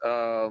charge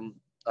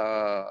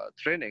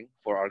training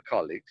for our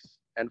colleagues,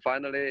 and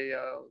finally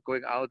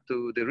going out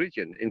to the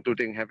region,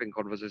 including having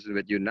conversations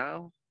with you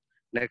now.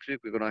 Next week,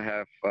 we're going to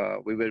have,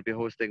 we will be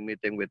hosting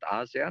meeting with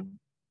ASEAN.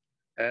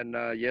 And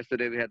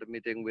yesterday we had a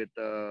meeting with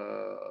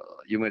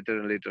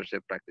Humanitarian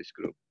Leadership Practice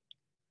Group.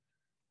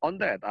 On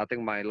that, I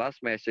think my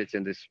last message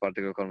in this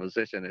particular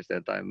conversation is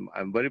that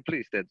I'm very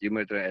pleased that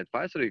Humanitarian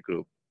Advisory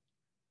Group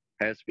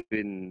has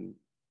been,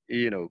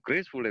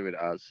 gracefully with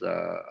us,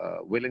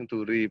 willing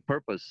to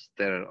repurpose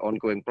their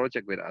ongoing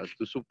project with us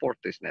to support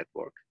this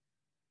network.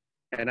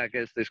 And I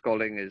guess this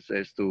calling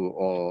is to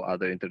all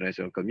other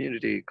international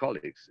community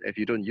colleagues. If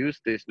you don't use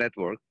this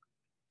network,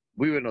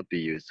 we will not be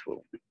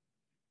useful.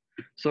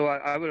 So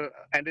I will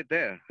end it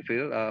there,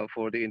 Phil.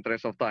 For the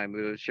interest of time,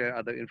 we will share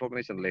other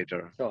information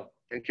later. Sure.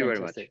 Thank you very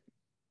much.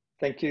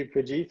 Thank you,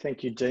 Puji.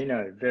 Thank you,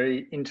 Dino.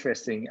 Very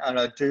interesting. And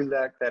I do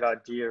like that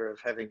idea of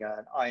having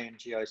an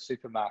INGO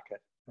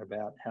supermarket,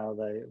 about how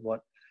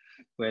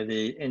where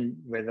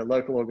the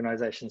local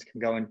organisations can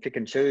go and pick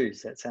and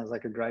choose. That sounds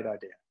like a great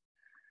idea.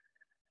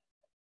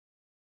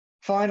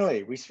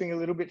 Finally, we swing a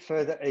little bit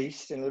further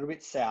east and a little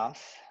bit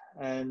south,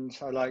 and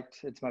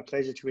it's my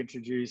pleasure to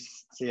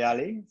introduce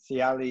Siali.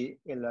 Siali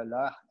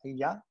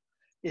Ilalahia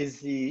is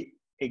the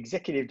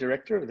Executive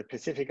Director of the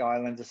Pacific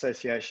Islands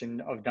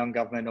Association of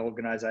Non-Government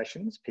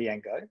Organisations,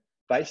 PIANGO,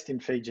 based in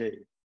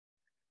Fiji.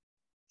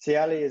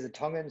 Siali is a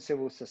Tongan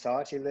civil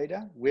society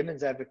leader,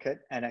 women's advocate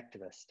and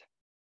activist.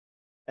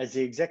 As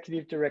the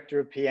Executive Director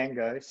of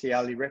PIANGO,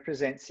 Siali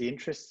represents the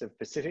interests of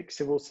Pacific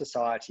civil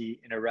society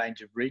in a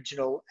range of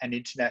regional and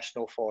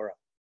international fora.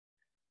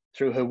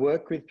 Through her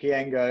work with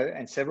PIANGO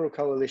and several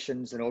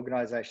coalitions and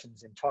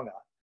organisations in Tonga,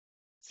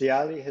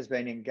 Siali has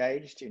been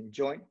engaged in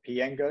joint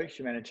PIANGO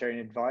Humanitarian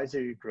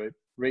Advisory Group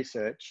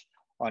research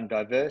on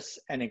diverse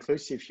and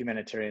inclusive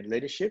humanitarian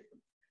leadership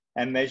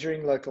and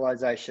measuring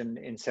localisation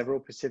in several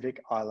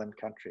Pacific Island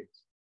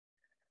countries.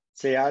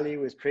 Siali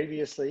was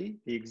previously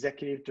the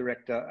Executive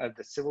Director of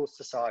the Civil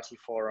Society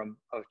Forum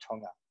of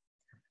Tonga.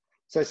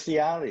 So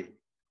Siali,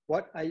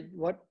 what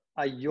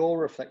are your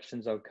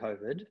reflections on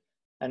COVID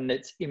and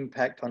its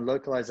impact on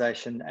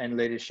localisation and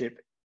leadership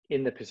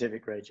in the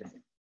Pacific region?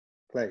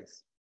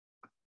 Please.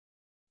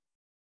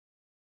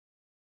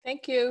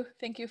 Thank you,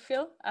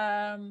 Phil.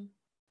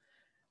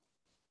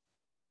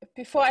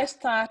 Before I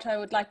start, I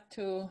would like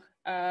to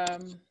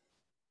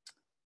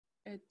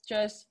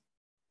just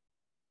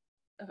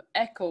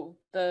echo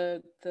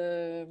the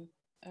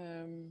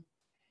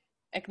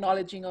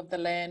acknowledging of the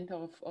land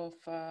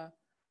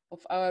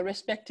of our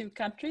respective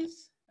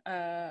countries,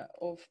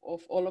 of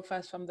all of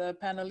us from the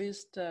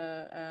panelists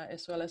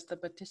as well as the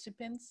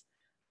participants,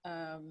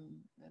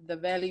 the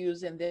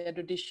values and their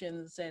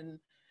traditions and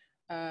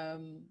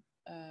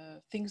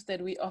things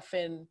that we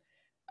often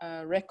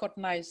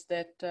recognize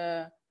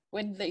that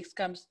when it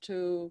comes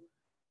to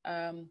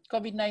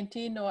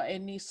COVID-19 or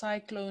any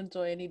cyclones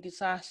or any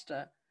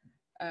disaster,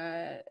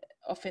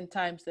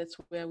 oftentimes that's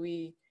where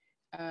we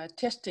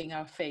testing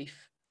our faith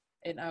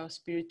and our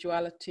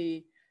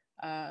spirituality,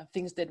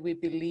 things that we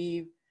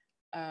believe.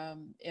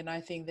 And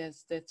I think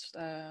that's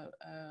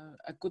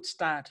a good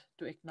start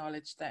to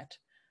acknowledge that.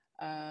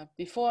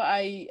 Before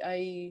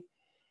I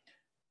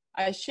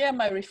share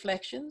my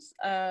reflections,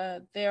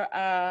 there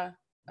are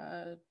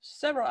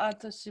several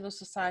other civil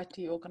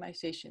society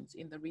organizations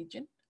in the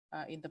region,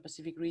 in the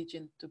Pacific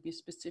region to be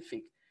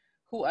specific,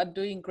 who are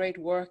doing great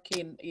work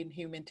in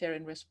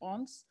humanitarian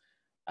response.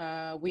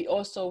 We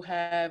also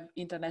have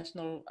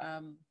international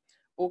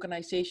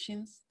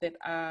organizations that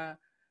are,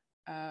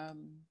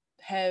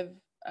 have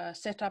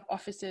set up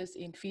offices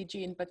in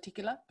Fiji in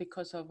particular,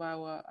 because of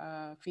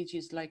our, Fiji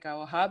is like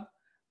our hub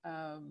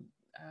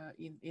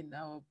in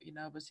our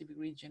Pacific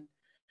region.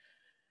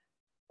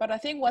 But I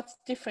think what's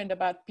different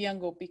about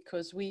PIANGO,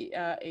 because we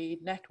are a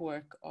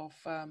network of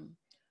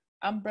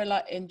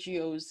umbrella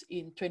NGOs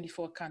in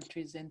 24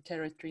 countries and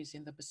territories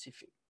in the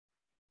Pacific.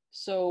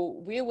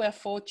 So we were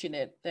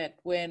fortunate that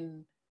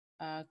when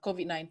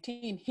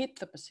COVID-19 hit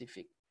the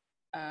Pacific,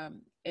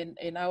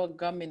 and our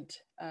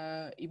government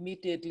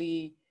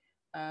immediately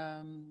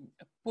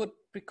put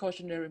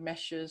precautionary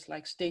measures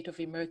like state of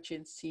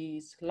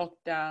emergencies,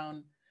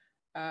 lockdown.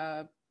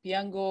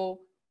 PIANGO,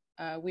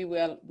 we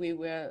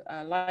were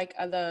like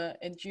other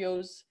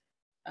NGOs,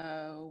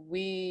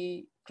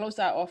 we closed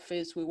our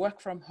office, we work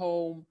from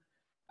home,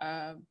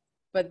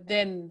 but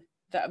then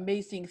the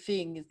amazing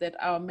thing is that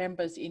our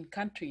members in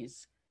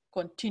countries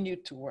continue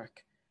to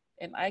work.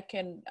 And I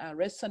can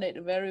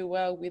resonate very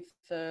well with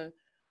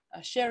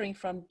sharing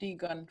from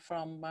Deegan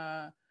from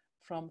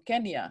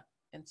Kenya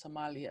and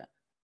Somalia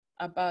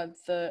about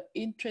the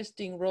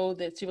interesting role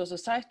that civil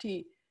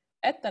society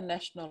at the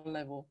national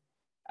level.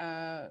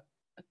 I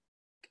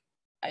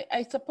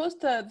suppose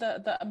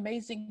the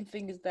amazing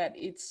thing is that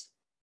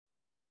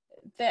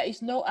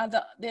there's no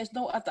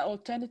other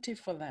alternative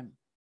for them.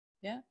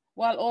 Yeah,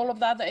 while all of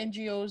the other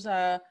NGOs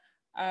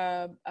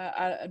are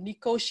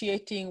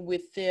negotiating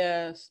with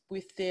their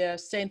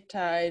center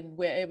and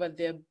wherever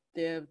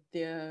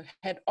their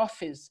head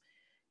office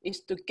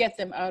is to get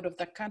them out of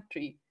the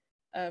country,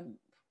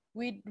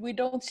 we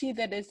don't see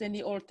that as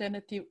any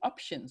alternative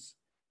options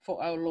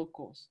for our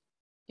locals.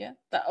 Yeah,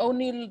 the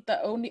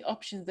only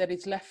options that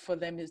is left for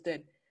them is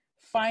that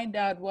find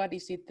out what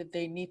is it that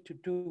they need to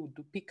do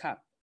to pick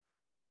up,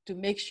 to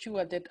make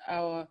sure that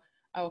our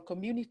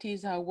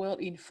communities are well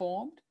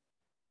informed.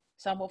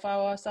 Some of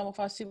our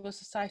civil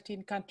society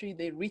in country,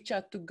 they reach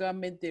out to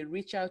government, they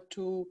reach out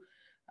to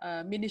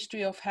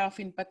Ministry of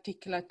Health in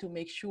particular to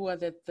make sure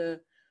that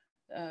the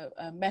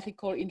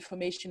medical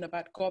information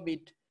about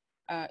COVID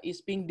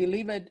is being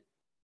delivered.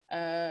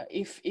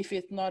 If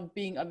it's not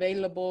being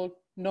available,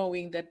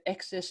 knowing that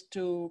access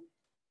to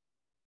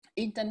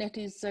internet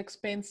is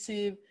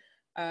expensive,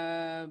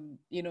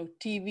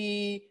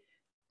 TV,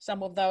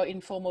 some of our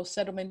informal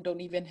settlement don't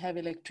even have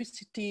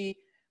electricity.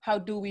 How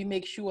do we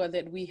make sure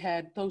that we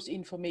had those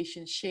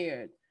information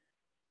shared?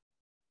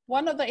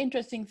 One of the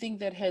interesting things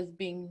that has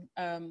been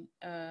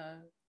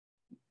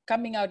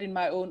coming out in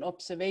my own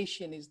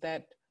observation is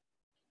that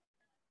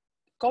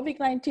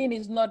COVID-19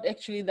 is not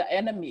actually the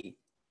enemy.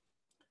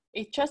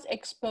 It just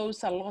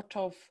exposed a lot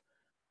of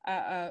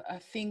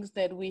things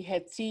that we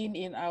had seen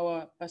in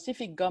our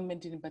Pacific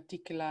government in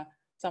particular,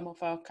 some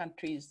of our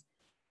countries,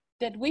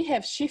 that we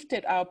have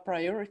shifted our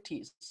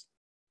priorities.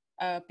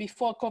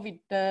 Before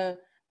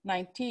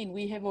COVID-19,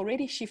 we have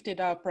already shifted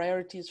our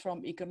priorities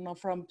from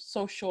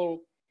social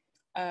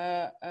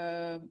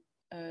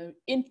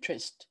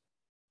interest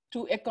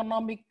to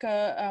economic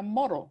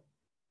model.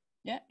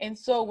 Yeah, and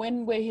so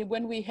when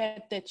we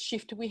had that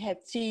shift, we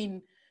had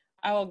seen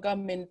our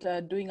government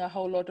doing a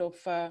whole lot of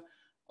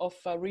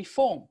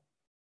reform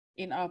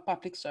in our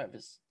public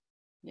service.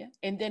 Yeah,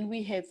 and then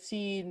we had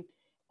seen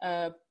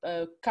a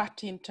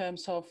cut in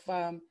terms of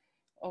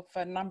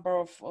a number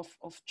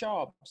of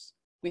jobs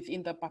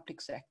within the public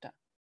sector.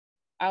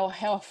 Our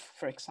health,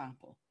 for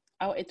example,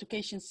 our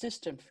education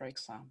system, for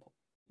example.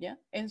 Yeah,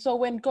 and so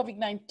when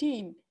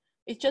COVID-19,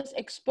 it's just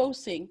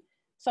exposing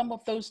some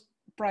of those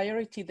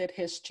priority that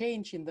has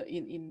changed in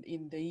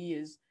the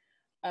years.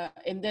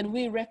 And then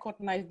we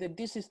recognize that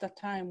this is the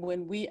time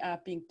when we are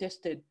being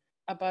tested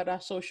about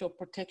our social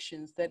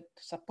protections that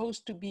are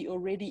supposed to be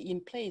already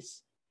in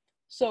place.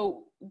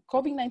 So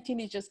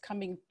COVID-19 is just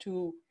coming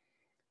to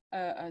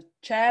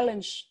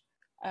challenge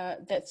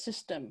that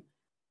system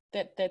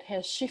that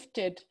has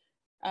shifted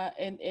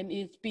and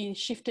it's being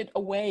shifted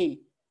away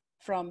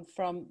from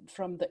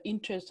the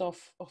interests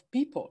of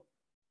people.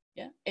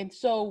 Yeah, and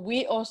so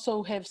we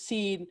also have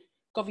seen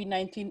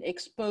COVID-19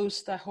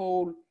 expose the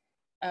whole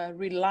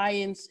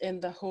reliance and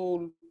the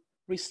whole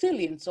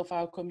resilience of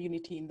our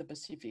community in the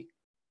Pacific,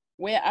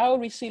 where our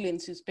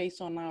resilience is based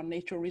on our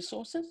natural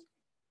resources.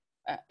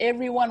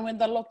 Everyone, when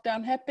the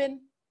lockdown happened,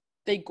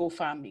 they go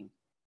farming.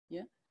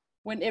 Yeah,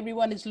 when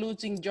everyone is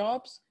losing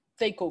jobs,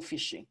 they go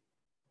fishing.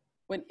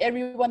 When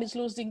everyone is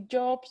losing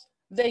jobs,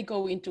 they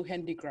go into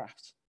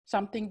handicrafts.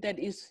 something that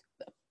is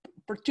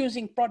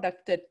producing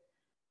product that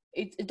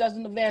it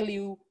doesn't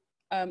value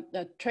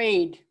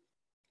trade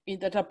in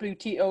the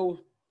WTO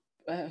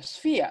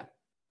sphere,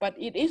 but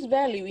it is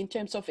value in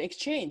terms of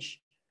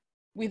exchange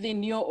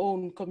within your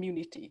own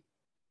community.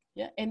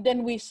 Yeah, and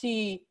then we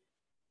see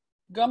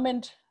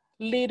government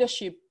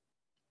leadership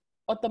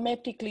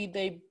automatically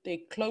they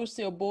close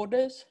their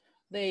borders,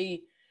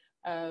 they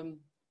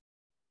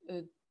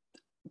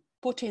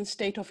put in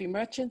state of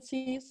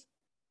emergencies.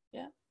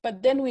 Yeah,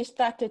 but then we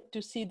started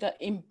to see the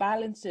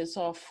imbalances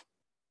of,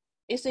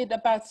 is it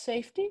about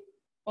safety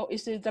or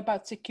is it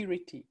about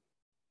security?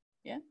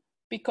 Yeah,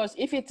 because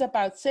if it's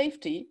about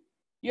safety,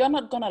 you're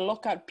not going to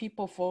lock out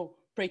people for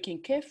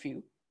breaking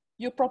curfew.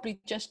 You probably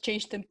just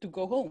change them to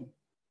go home.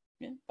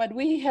 Yeah? But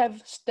we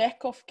have stack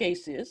of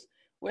cases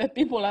where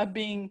people are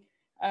being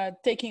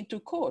taken to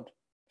court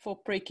for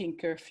breaking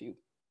curfew.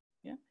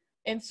 Yeah?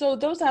 And so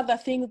those are the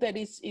things that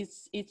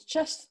it's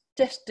just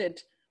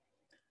tested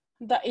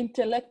the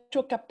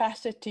intellectual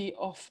capacity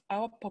of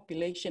our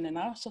population and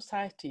our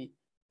society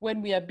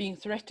when we are being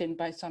threatened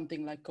by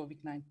something like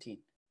COVID-19.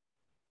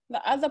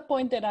 The other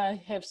point that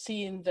I have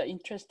seen, the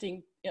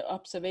interesting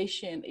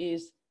observation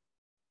is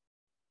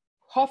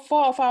how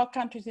 4 of our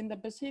countries in the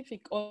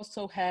Pacific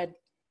also had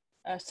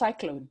a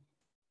cyclone.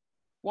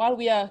 While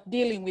we are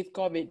dealing with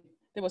COVID,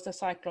 there was a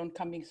cyclone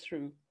coming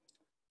through,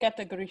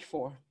 category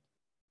 4,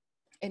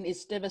 and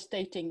it's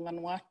devastating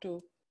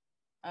Vanuatu,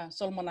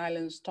 Solomon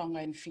Islands, Tonga,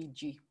 and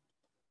Fiji.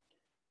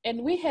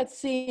 And we had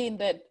seen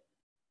that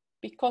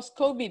because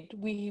COVID,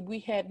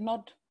 we had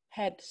not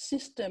had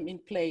system in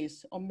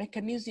place or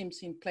mechanisms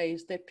in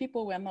place, that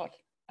people were not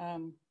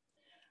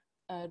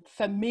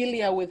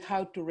familiar with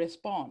how to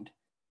respond.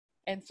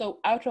 And so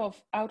out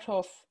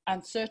of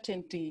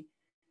uncertainty,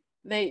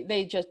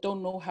 they just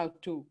don't know how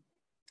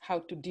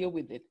to deal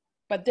with it.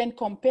 But then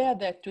compare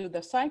that to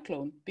the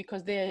cyclone,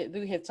 because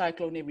we had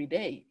cyclone every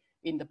day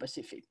in the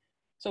Pacific.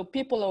 So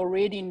people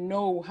already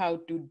know how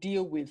to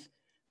deal with,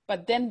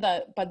 but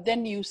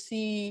then you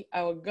see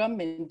our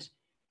government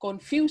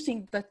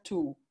confusing the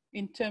two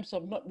in terms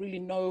of not really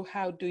know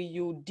how do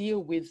you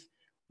deal with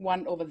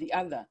one over the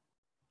other.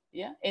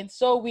 Yeah, and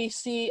so we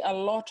see a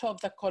lot of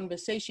the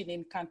conversation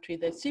in country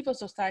that civil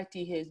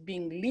society has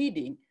been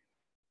leading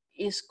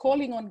is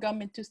calling on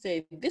government to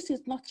say, this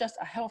is not just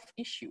a health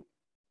issue.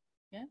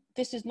 Yeah,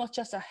 this is not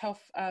just a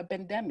health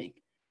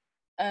pandemic.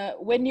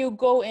 When you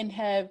go and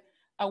have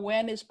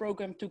awareness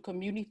program to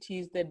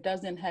communities that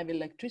doesn't have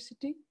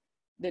electricity,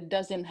 that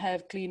doesn't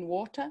have clean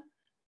water,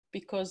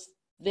 because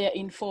their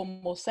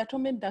informal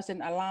settlement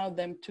doesn't allow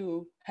them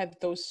to have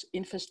those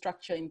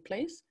infrastructure in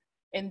place,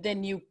 and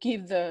then you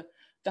give the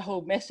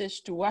whole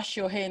message to wash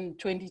your hand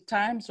 20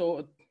 times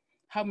or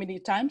how many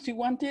times you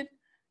want it,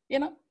 you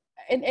know,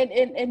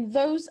 and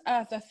those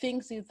are the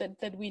things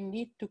that we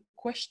need to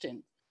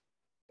question,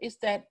 is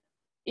that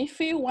if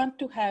you want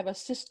to have a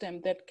system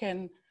that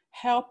can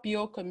help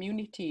your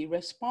community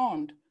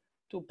respond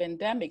to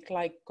pandemic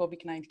like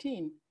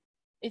COVID-19,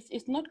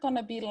 it's not going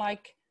to be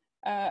like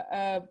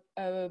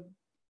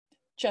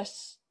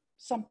just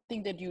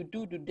something that you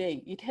do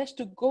today. It has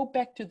to go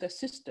back to the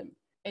system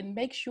and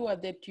make sure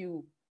that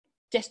you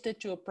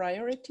tested your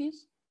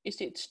priorities.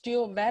 Is it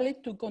still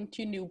valid to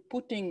continue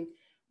putting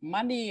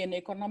money and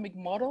economic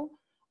model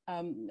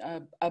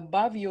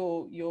above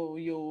your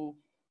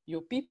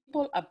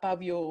people,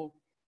 above your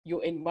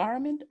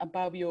environment,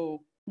 above your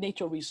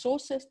natural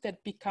resources,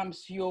 that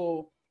becomes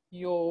your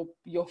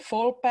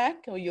fallback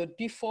or your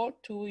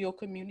default to your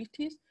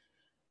communities?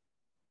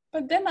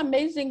 But then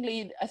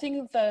amazingly, I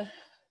think the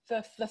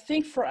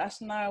thing for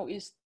us now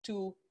is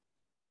to,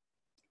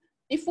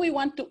 if we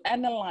want to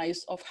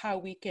analyze of how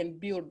we can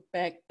build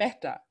back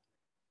better,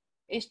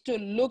 is to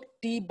look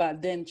deeper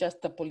than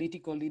just the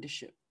political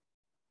leadership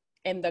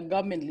and the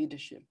government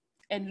leadership,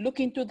 and look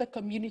into the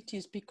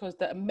communities, because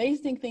the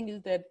amazing thing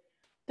is that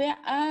there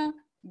are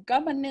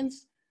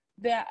governance,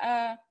 there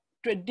are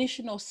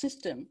traditional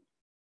system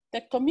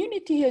that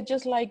community are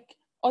just like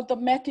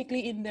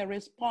automatically in their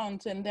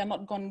response, and they're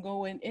not going to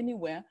go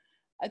anywhere,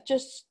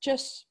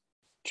 just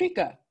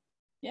trigger.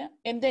 Yeah,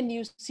 and then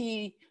you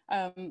see,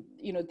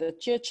 you know, the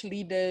church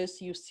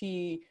leaders, you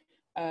see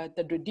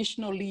the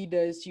traditional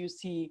leaders, you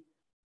see,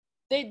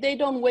 they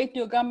don't wait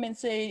till government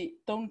say,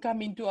 don't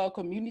come into our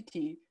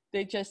community.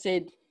 They just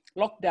said,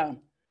 lockdown.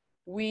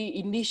 We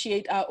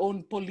initiate our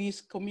own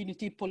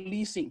community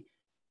policing,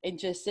 and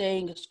just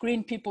saying,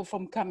 screen people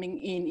from coming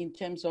in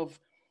terms of,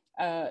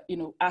 you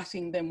know,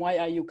 asking them, why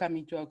are you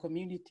coming to our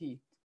community?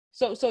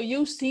 So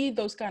you see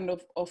those kind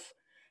of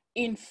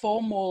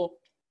informal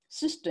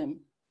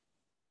system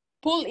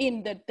pull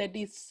in that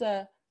is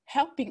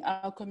helping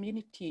our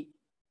community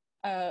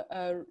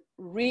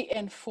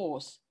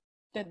reinforce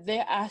that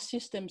there are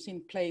systems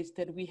in place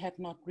that we had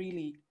not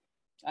really,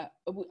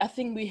 I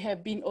think we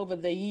have been over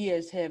the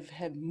years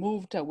have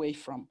moved away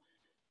from.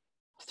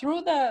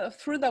 Through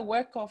the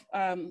work of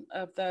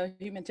the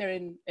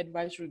Humanitarian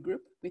Advisory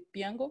Group with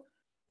PIANGO,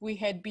 we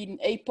had been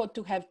able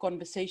to have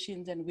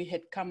conversations, and we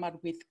had come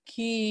up with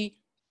key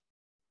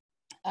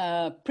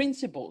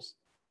principles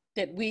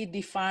that we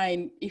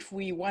define if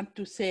we want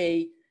to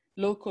say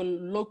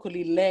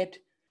locally led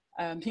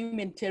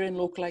humanitarian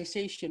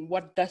localization,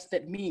 what does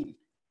that mean?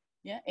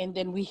 Yeah, and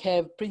then we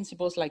have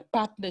principles like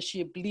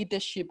partnership,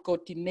 leadership,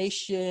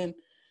 coordination,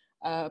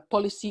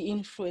 policy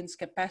influence,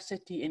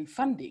 capacity, and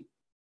funding.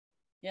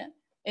 Yeah,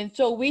 and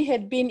so we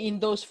had been in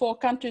those 4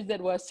 countries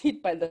that was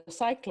hit by the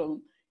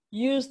cyclone,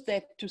 used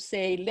that to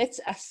say, let's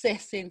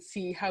assess and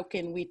see how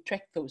can we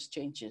track those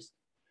changes.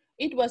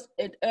 It was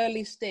at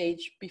early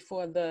stage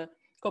before the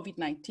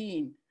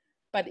COVID-19,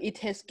 but it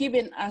has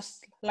given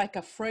us like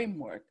a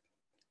framework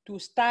to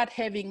start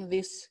having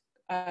this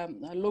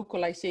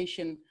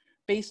localization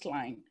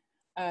baseline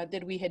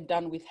that we had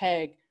done with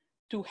HAG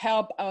to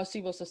help our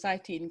civil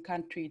society in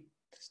country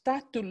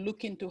start to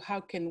look into how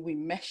can we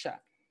measure.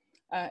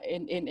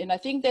 And I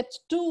think that's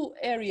 2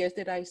 areas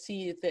that I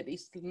see that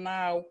is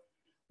now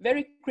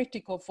very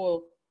critical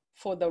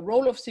for the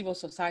role of civil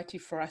society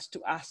for us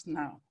to ask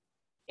now.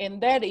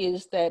 And that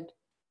is that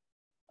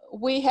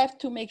we have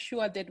to make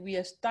sure that we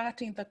are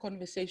starting the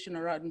conversation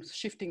around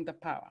shifting the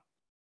power.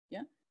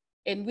 Yeah.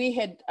 And we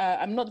had,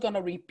 I'm not going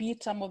to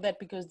repeat some of that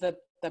because the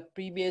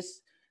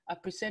previous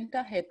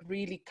presenter had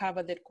really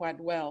covered it quite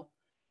well.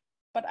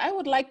 But I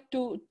would like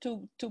to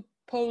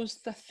pose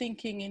the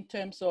thinking in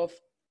terms of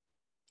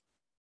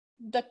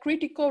the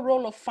critical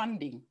role of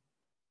funding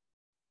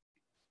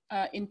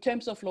in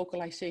terms of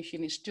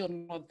localization is still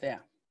not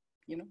there.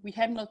 You know, we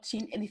have not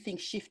seen anything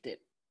shifted.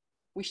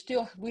 We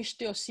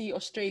still see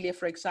Australia,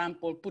 for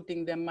example,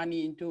 putting their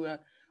money into an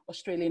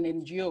Australian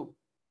NGO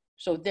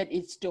so that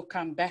it still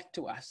come back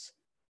to us.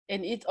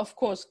 And it, of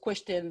course,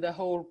 questioned the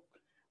whole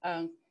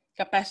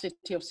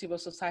capacity of civil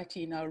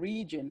society in our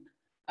region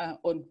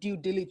on due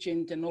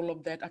diligence and all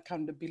of that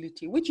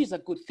accountability, which is a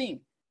good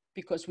thing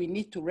because we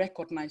need to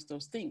recognize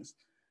those things.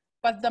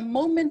 But the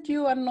moment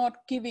you are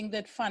not giving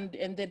that fund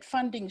and that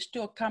funding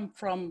still come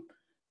from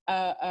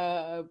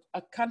a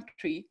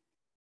country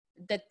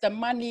that the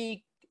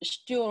money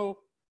still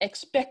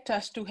expect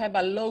us to have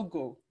a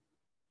logo,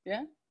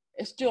 yeah?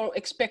 It still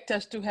expect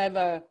us to have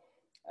a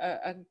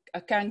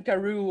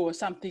kangaroo or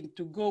something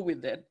to go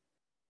with it.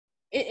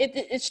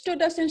 It still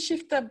doesn't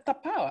shift the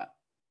power,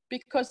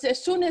 because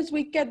as soon as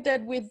we get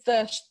that with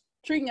the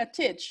string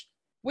attached,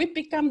 we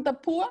become the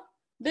poor,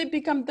 they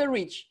become the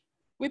rich.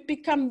 We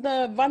become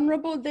the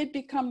vulnerable, they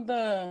become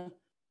the,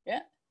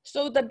 yeah?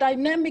 So the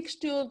dynamic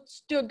still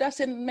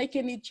doesn't make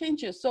any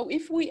changes. So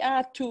if we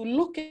are to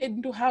look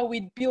into how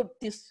we build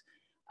this,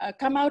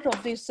 come out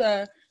of this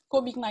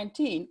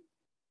COVID-19,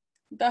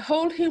 the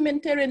whole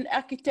humanitarian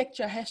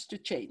architecture has to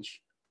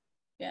change.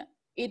 Yeah,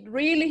 it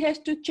really has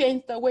to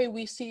change the way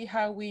we see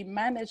how we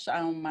manage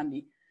our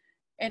money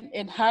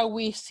and how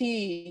we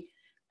see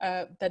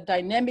the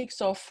dynamics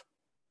of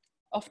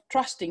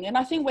trusting. And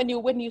I think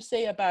when you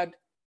say about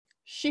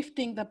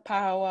shifting the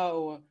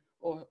power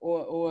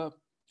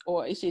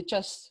or is it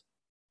just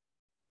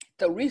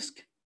the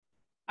risk?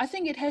 I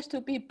think it has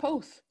to be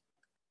both.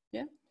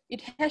 Yeah,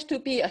 it has to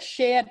be a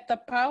shared the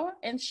power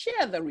and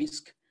share the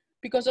risk,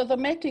 because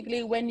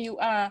automatically when you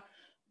are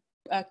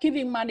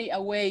giving money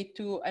away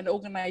to an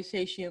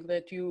organization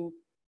that you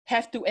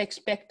have to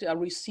expect a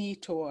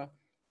receipt or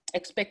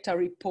expect a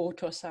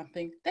report or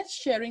something, that's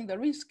sharing the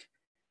risk.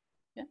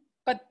 Yeah,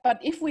 but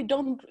if we're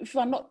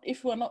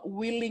not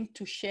willing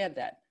to share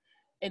that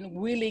and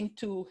willing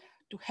to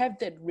have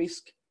that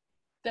risk,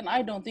 then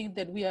I don't think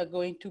that we are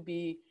going to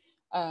be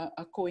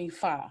going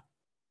far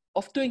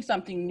of doing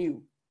something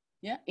new,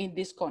 yeah, in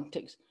this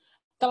context.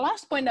 The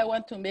last point I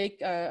want to make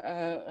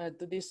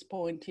to this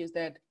point is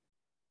that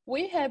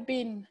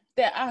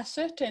there are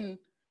certain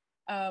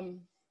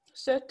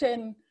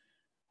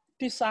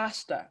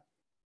disaster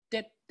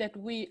that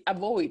we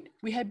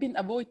have been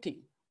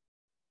avoiding,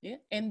 yeah?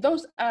 And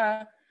those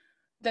are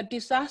the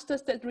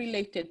disasters that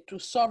related to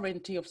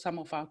sovereignty of some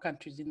of our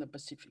countries in the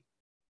Pacific.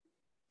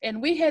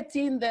 And we had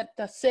seen that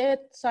the sad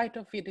side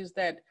of it is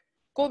that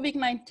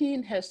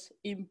COVID-19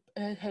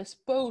 has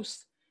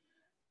posed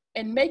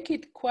and make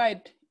it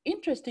quite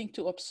interesting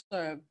to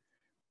observe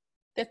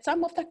that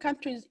some of the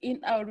countries in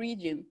our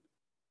region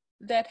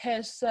that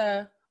has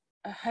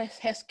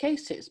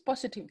cases,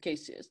 positive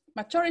cases,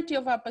 majority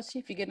of our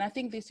Pacific, and I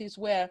think this is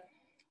where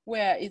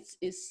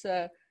it's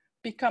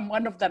become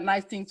one of the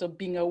nice things of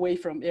being away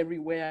from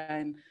everywhere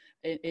and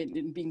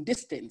being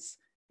distanced,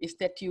 is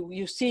that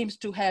you seems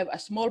to have a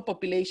small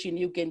population,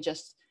 you can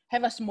just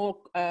have a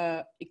small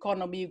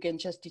economy, you can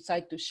just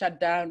decide to shut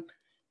down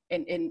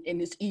and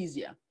it's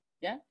easier,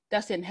 yeah?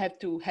 Doesn't have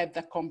to have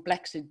the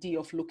complexity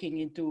of looking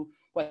into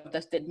what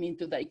does that mean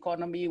to the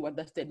economy, what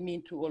does that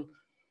mean to all.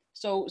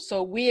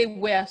 So we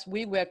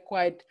were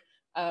quite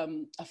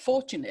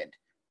fortunate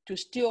to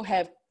still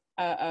have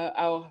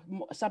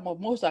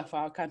most of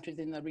our countries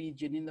in the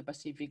region, in the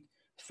Pacific,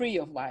 free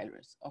of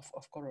virus,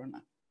 of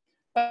corona.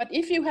 But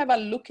if you have a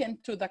look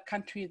into the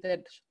countries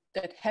that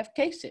have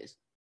cases,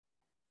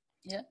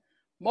 yeah,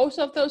 most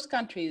of those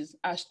countries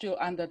are still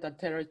under the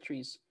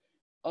territories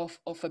of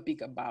a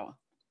bigger power,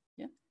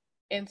 yeah,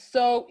 and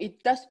so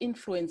it does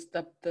influence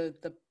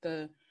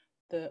the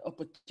the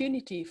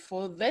opportunity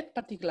for that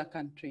particular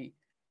country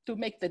to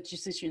make the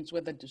decisions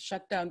whether to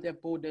shut down their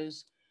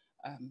borders,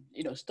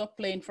 you know, stop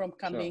plane from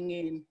coming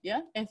in,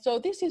 yeah? And so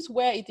this is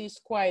where it is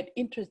quite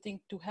interesting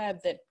to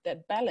have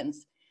that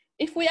balance.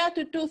 If we are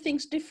to do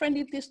things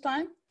differently this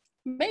time,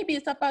 maybe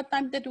it's about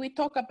time that we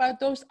talk about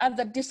those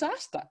other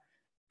disasters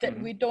that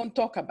we don't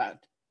talk about,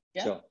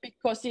 yeah?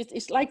 Because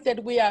it's like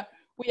that we are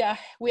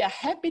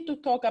happy to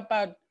talk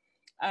about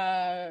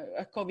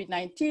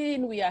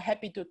COVID-19, we are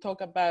happy to talk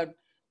about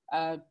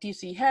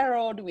TC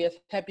Herald, we are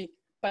happy,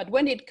 but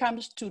when it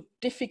comes to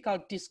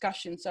difficult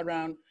discussions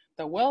around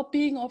the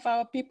well-being of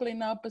our people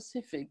in our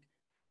Pacific,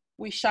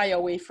 we shy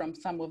away from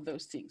some of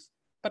those things.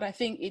 But I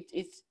think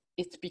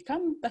it's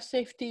become the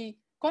safety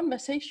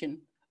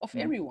conversation of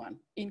everyone,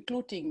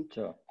 including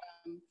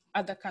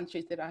other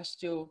countries that are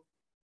still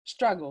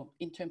struggle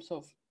in terms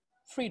of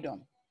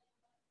freedom.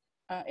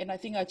 And I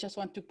think I just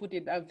want to put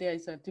it out there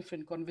as a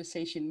different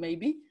conversation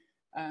maybe,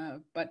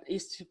 but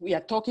we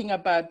are talking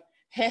about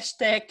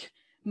hashtag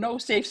no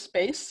safe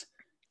space.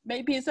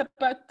 Maybe it's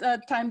about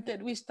time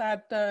that we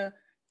start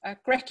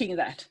cracking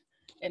that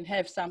and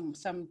have some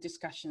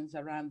discussions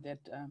around that,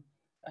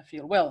 I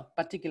feel, well,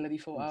 particularly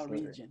for our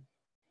region.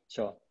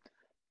 Sure.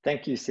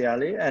 Thank you,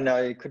 Siali. And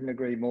I couldn't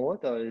agree more.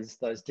 Those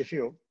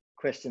difficult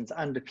questions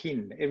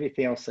underpin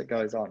everything else that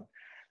goes on.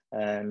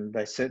 And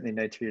they certainly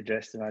need to be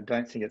addressed. And I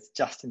don't think it's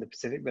just in the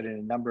Pacific, but in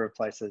a number of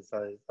places,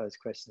 those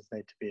questions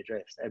need to be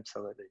addressed.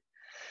 Absolutely.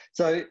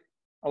 So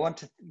I want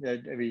to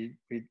we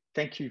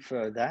thank you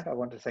for that. I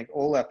want to thank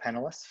all our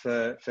panelists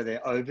for their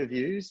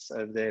overviews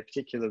of their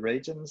particular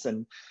regions.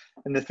 And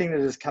the thing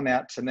that has come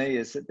out to me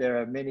is that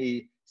there are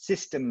many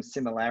system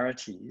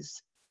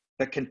similarities,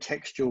 but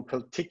contextual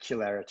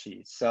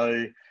particularities.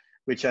 So,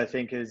 which I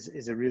think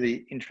is a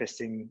really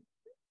interesting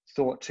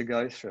thought to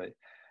go through.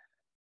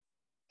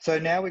 So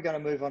now we're going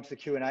to move on to the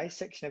Q&A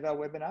section of our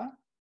webinar.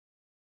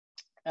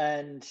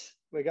 And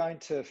we're going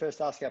to first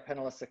ask our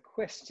panelists a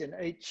question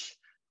each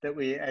that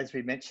we, as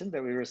we mentioned,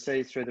 that we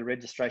received through the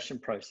registration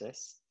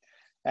process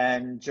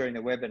and during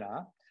the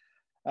webinar.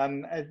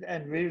 And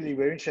really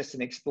we're interested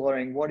in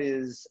exploring what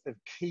is of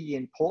key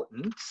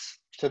importance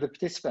to the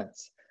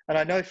participants. And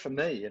I know for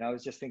me, and I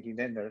was just thinking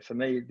then that for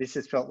me, this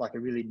has felt like a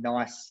really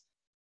nice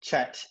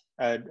chat,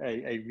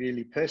 a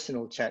really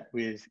personal chat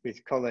with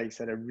colleagues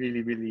that are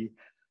really, really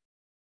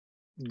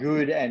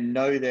good and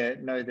know their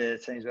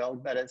teams well,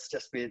 but it's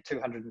just with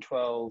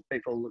 212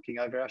 people looking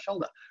over our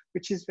shoulder,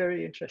 which is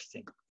very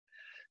interesting.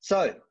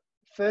 So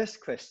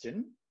first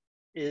question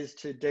is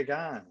to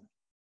Dagan.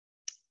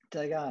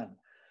 Dagan,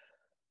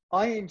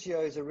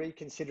 INGOs are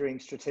reconsidering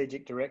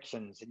strategic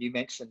directions, and you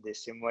mentioned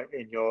this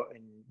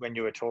when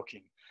you were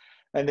talking.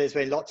 And there's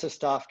been lots of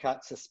staff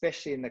cuts,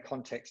 especially in the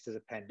context of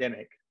the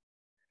pandemic.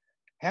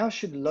 How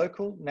should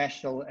local,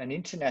 national, and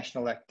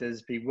international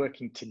actors be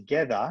working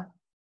together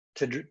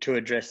to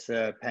address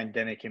the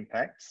pandemic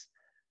impacts?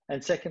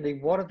 And secondly,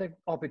 what are the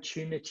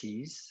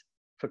opportunities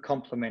for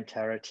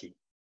complementarity?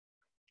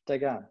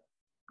 Dagan.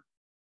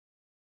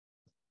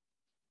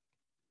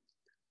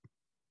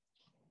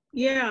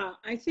 Yeah,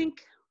 I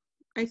think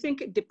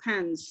it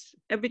depends.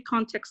 Every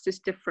context is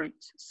different.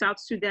 South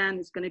Sudan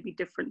is going to be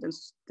different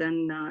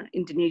than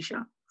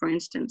Indonesia, for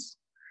instance.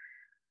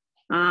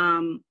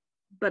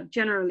 But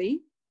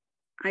generally,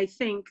 I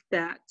think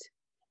that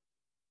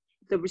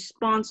the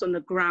response on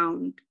the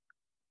ground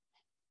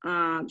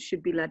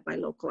should be led by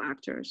local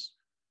actors.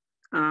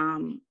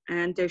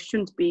 And there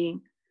shouldn't be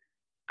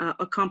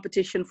a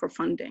competition for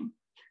funding.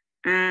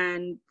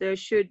 And there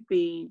should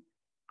be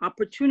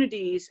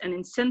opportunities and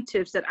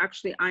incentives that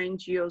actually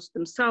INGOs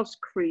themselves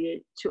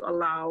create to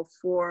allow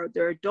for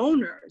their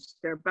donors,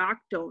 their back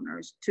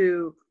donors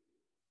to,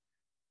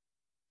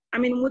 I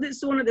mean, this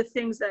is one of the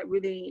things that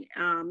really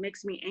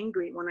makes me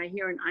angry when I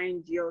hear an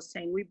INGO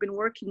saying, we've been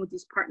working with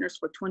these partners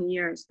for 20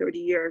 years, 30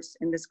 years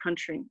in this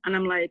country. And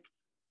I'm like,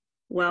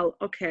 well,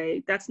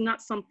 okay, that's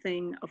not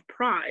something of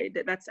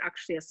pride. That's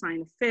actually a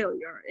sign of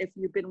failure. If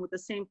you've been with the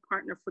same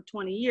partner for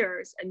 20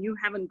 years and you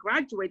haven't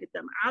graduated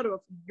them out of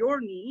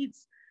your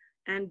needs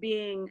and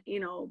being,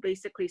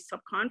 basically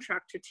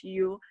subcontractor to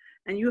you,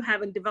 and you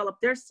haven't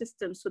developed their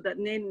system so that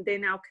they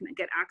now can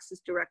get access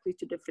directly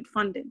to different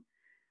funding.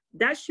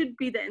 That should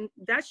be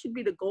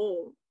the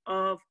goal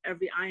of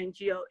every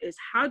INGO, is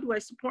how do I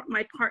support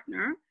my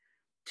partner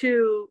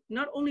to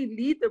not only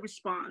lead the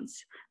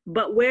response,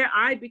 but where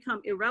I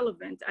become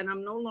irrelevant and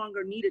I'm no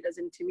longer needed as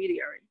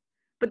intermediary.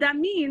 But that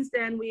means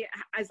then we,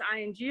 as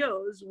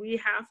INGOs, we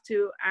have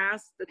to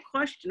ask the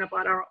question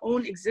about our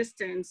own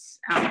existence,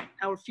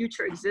 our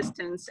future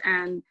existence,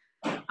 and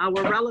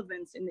our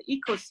relevance in the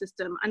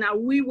ecosystem. And are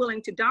we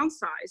willing to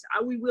downsize?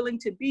 Are we willing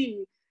to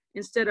be,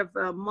 instead of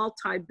a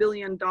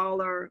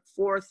multi-billion-dollar,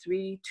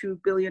 $2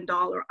 billion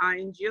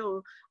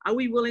INGO, are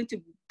we willing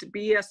to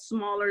be a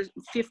smaller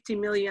 $50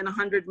 million,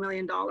 $100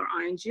 million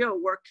INGO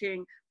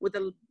working with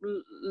a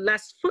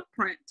less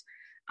footprint?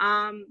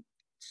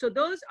 So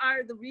those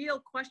are the real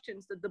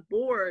questions that the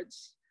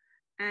boards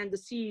and the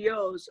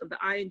CEOs of the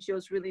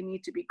INGOs really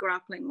need to be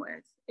grappling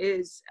with.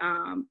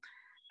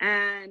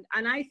 And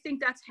I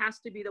think that has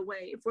to be the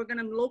way. If we're going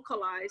to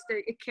localize,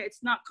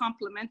 it's not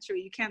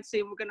complementary. You can't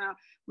say we're going to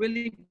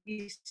really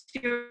be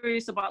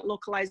serious about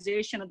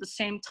localization at the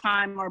same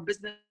time our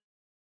business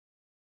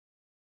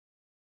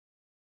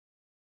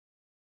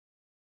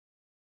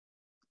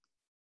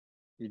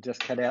You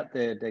just cut out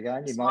there,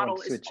 Degan. You might model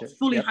want to switch is it.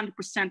 fully Yep.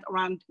 100%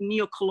 around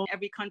neo-colonial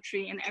every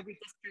country and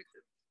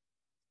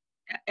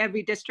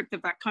every district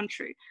of that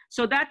country.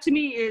 So that to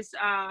me is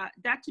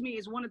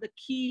one of the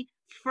key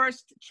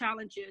first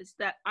challenges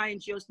that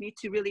INGOs need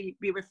to really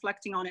be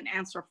reflecting on and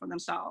answer for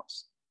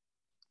themselves.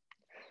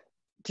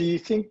 Do you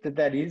think that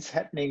that is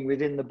happening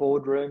within the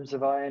boardrooms of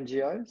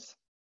INGOs,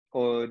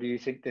 or do you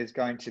think there's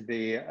going to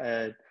be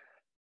a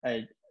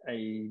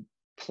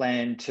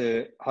plan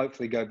to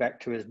hopefully go back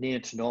to as near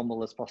to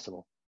normal as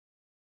possible?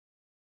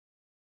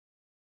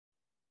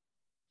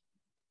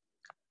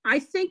 I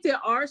think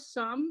there are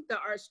some that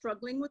are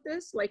struggling with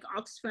this, like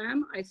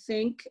Oxfam, I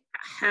think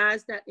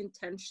has that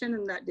intention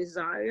and that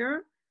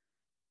desire.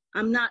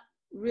 I'm not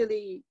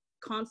really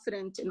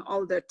confident in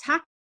all their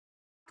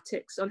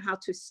tactics on how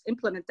to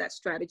implement that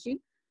strategy,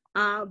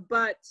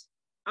 but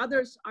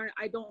others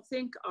I don't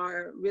think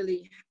are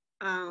really,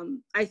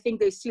 I think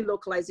they see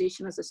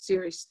localization as a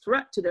serious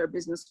threat to their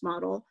business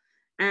model,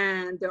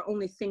 and they're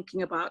only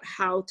thinking about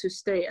how to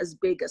stay as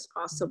big as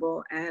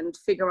possible and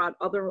figure out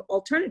other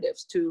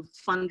alternatives to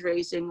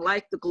fundraising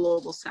like the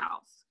Global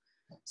South.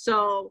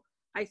 So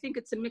I think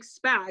it's a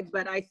mixed bag,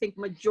 but I think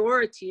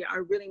majority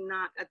are really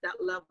not at that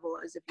level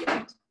as of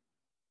yet.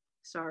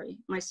 Sorry,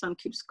 my son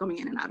keeps coming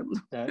in and out of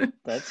them. No,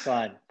 that's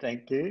fine.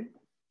 Thank you.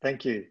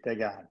 Thank you,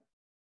 Degan.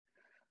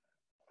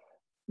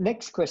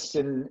 Next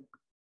question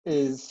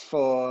is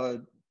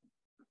for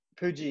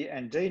Puji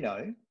and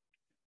Dino.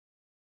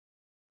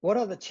 What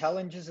are the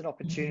challenges and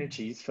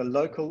opportunities for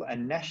local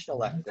and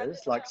national actors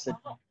like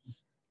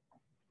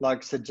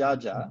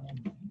SEJAJAR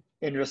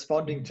in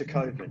responding to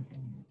COVID?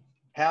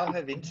 How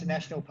have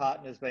international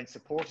partners been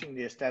supporting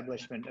the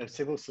establishment of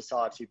civil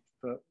society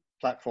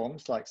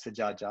platforms like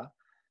SEJAJAR?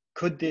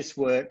 Could this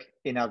work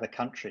in other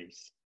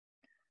countries?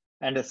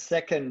 And a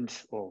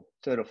second or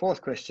third or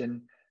fourth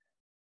question,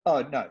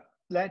 oh no,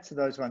 let's answer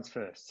those ones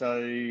first.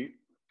 So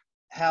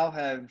how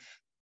have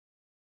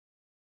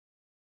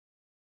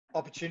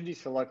opportunities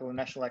for local and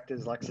national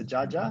actors like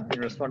SEJAJAR in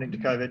responding to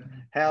COVID,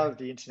 how have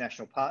the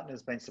international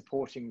partners been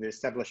supporting the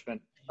establishment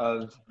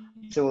of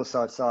civil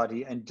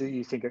society, and do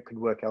you think it could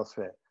work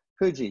elsewhere?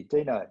 Puji,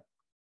 Dino,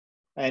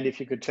 and if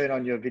you could turn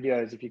on your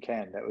videos if you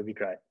can, that would be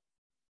great.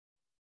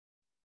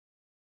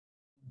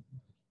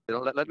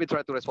 Let me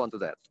try to respond to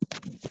that.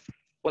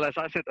 Well, as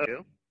I said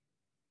earlier,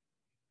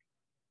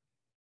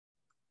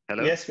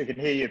 hello? Yes, we can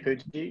hear you,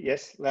 Puji.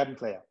 Yes, loud and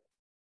clear.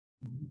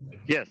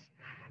 Yes,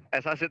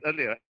 as I said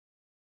earlier,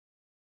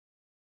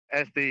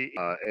 as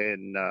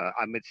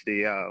amidst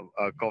the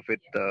COVID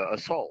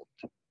assault,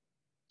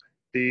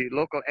 the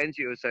local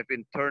NGOs have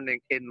been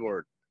turning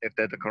inward, if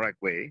that's the correct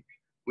way.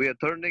 We are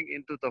turning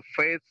into the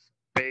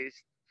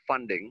faith-based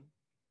funding,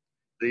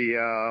 the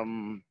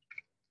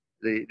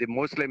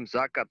Muslim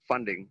Zakat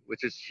funding,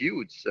 which is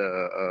huge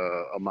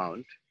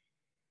amount.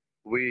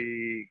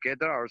 We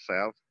gather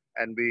ourselves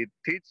and we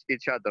teach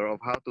each other of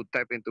how to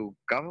tap into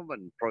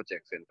government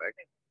projects, in fact.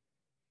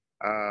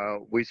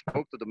 We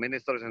spoke to the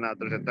ministers and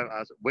others and tell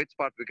us which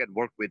part we can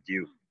work with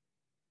you.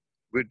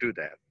 We do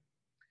that.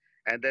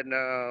 And then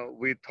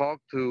we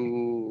talk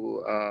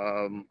to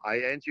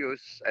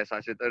INGOs, as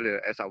I said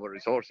earlier, as our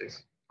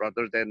resources,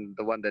 rather than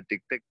the one that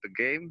dictate the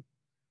game.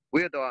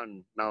 We're the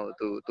one now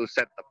to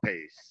set the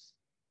pace.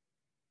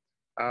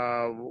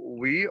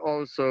 We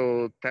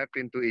also tap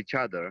into each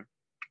other.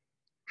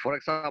 For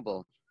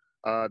example,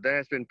 there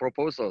has been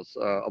proposals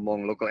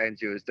among local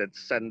NGOs that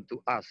sent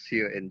to us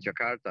here in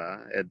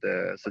Jakarta at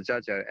the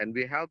SEJAJAR, and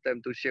we helped them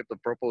to shape the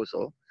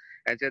proposal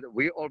and said,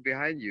 we're all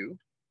behind you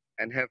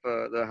and have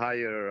the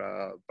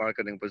higher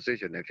bargaining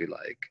position, if you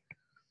like.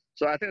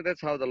 So I think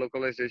that's how the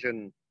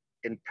localization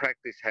in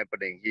practice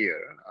happening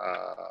here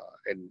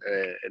in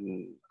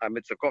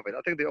amidst the COVID.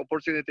 I think the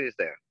opportunity is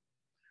there.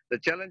 The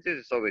challenge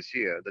is always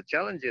here. The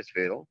challenge is,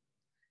 Phil,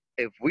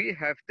 if we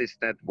have this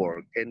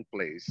network in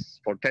place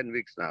for 10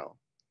 weeks now,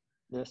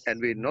 yes,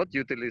 and we're not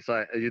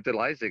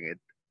utilizing it,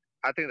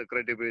 I think the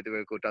credibility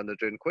will go down the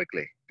drain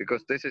quickly,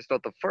 because this is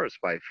not the first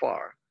by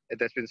far. It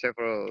has been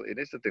several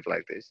initiatives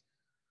like this.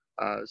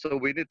 So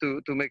we need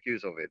to make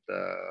use of it.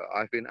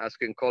 I've been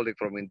asking colleagues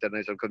from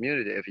international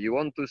community, if you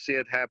want to see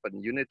it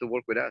happen, you need to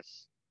work with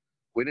us.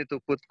 We need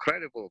to put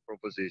credible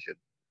proposition.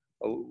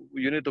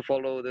 You need to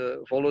follow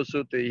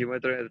suit the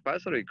Humanitarian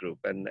Advisory Group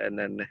and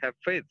have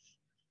faith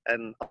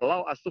and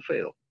allow us to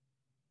fail.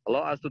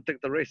 Allow us to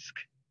take the risk.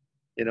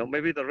 You know,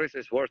 maybe the risk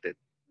is worth it.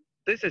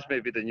 This is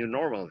maybe the new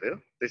normal, Phil.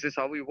 This is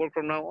how we work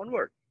from now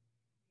onward.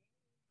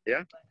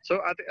 Yeah.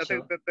 So I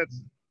think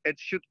it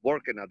should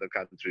work in other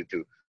countries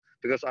too,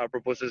 because our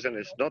proposition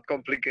is not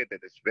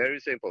complicated. It's very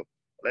simple.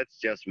 Let's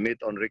just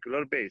meet on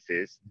regular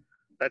basis.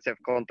 Let's have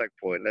contact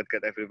point. Let's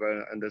get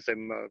everyone on the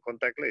same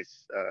contact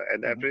list,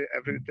 and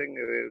everything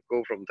will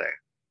go from there.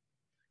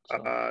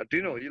 So, Do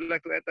you know, you'd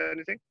like to add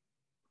anything?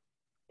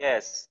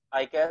 Yes,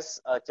 I guess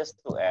just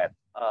to add,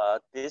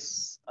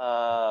 this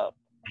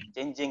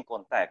changing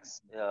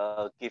context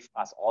give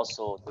us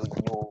also the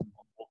new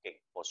working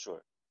for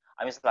sure.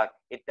 I mean, it's like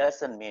it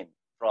doesn't mean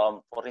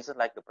from, for instance,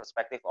 like the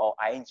perspective of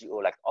INGO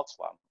like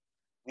Oxfam,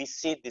 we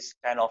see this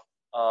kind of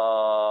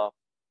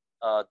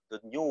the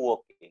new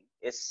working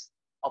is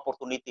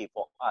opportunity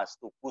for us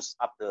to push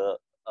up the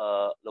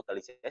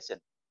localization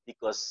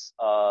because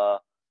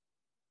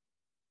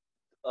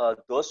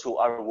those who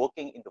are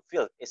working in the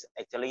field is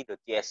actually the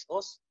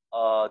GSOs,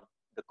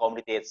 the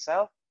community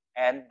itself,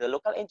 and the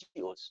local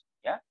NGOs.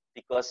 Yeah,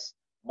 because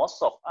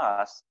most of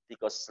us,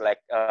 because like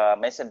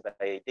mentioned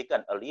by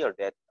Deacon earlier,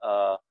 that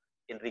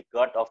in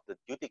regard of the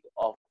duty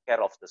of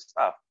care of the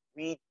staff,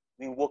 we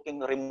working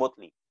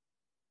remotely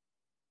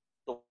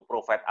to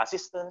provide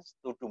assistance,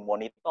 to do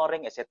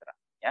monitoring, etc.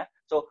 Yeah,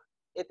 so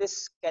it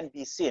is can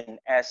be seen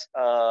as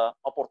an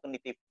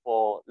opportunity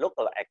for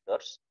local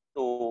actors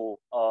to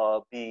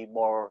be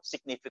more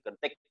significant,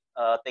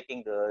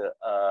 taking the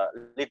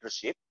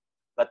leadership.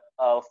 But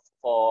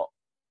for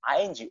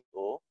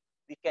INGO,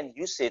 we can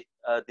use it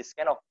this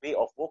kind of way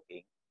of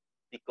working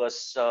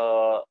because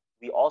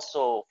we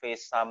also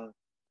face some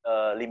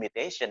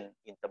limitation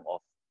in terms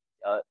of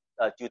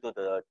due to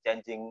the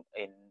changing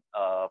in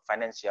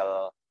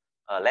financial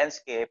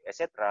landscape,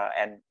 etc.,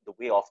 and the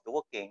way of the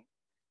working.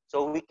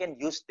 So we can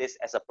use this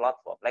as a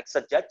platform. Like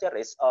SEJAJAR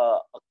is a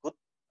good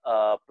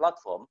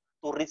platform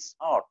to reach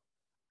out,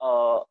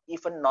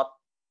 even not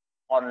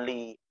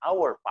only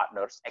our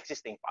partners,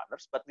 existing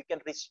partners, but we can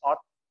reach out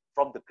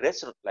from the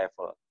grassroots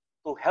level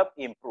to help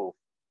improve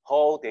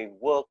how they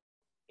work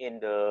in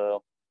the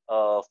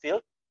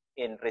field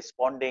in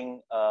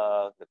responding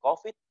the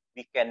COVID.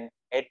 We can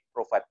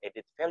provide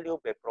added value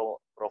by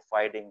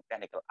providing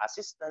technical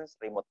assistance,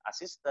 remote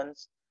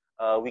assistance.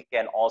 We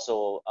can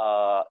also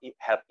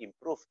help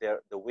improve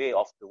the way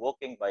of the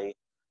working by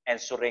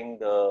ensuring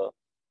the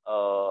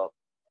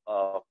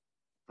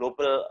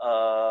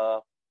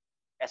global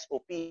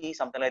SOP,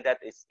 something like that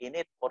is in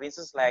it. For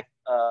instance, like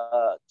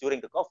during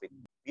the COVID,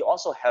 we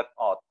also help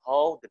out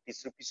how the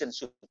distribution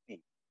should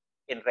be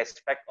in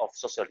respect of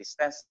social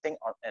distancing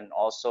and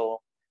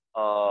also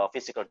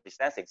physical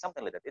distancing,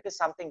 something like that. It is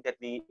something that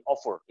we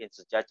offer in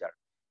SEJAJAR.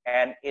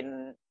 And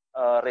in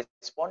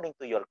responding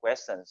to your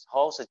questions,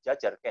 how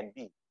SEJAJAR can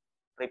be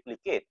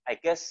replicated, I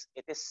guess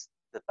it is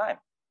the time,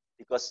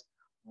 because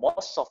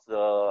most of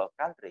the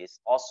countries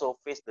also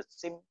face the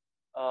same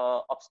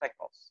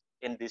obstacles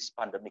in this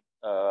pandemic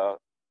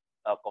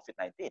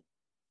COVID-19.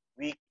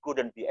 We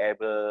couldn't be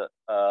able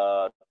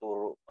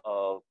to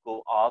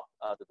go out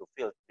to the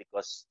field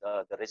because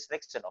the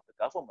restriction of the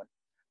government.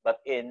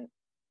 But in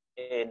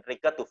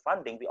regard to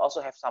funding, we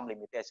also have some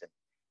limitation.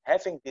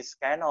 Having this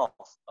kind of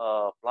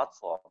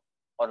platform,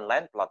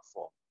 online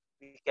platform,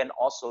 we can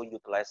also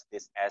utilize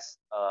this as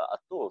a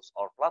tools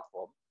or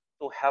platform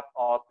to help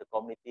out the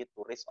community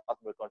to reach out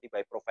the community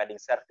by providing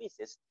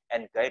services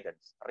and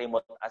guidance,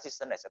 remote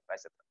assistance, etc.,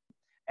 etc.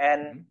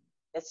 And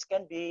it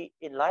can be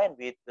in line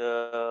with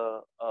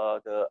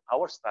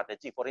our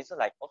strategy. For instance,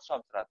 like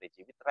Oxfam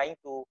strategy, we're trying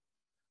to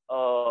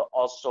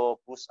also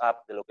push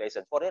up the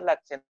location. For instance, like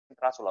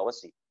Central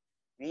Sulawesi,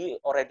 we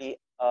already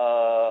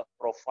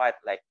provide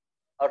like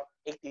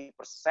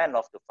 80%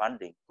 of the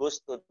funding goes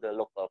to the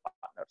local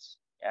partners.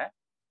 Yeah,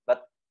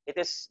 but it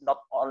is not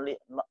only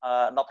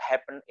not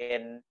happen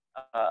in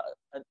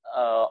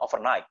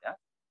overnight. Yeah?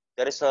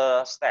 There is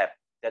a step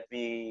that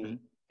we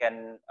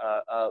can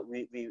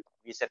we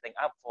setting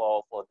up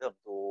for them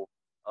to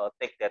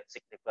take that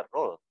significant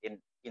role in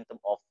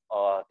terms of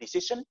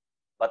decision,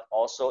 but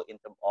also in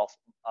terms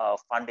of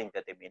funding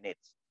that they may need.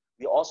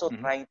 We also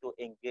trying to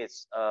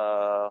engage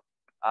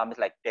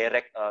like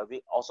direct.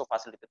 We also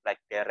facilitate like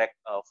direct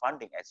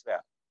funding as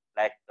well.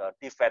 Like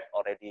DFAT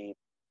already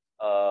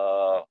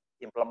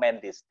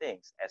implement these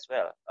things as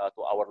well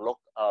to our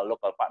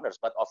local partners.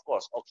 But of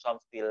course, Oxfam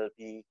still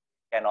be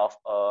kind of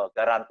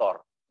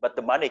guarantor. But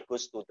the money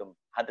goes to them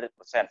 100%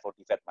 for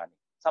DFAT money,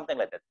 something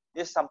like that.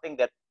 This is something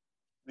that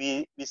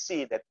we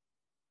see that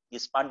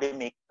this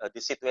pandemic,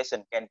 this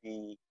situation can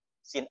be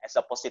seen as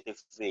a positive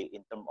way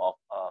in terms of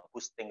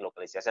boosting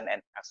localization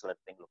and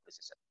accelerating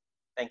localization.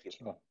 Thank you.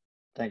 Sure.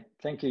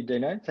 Thank you,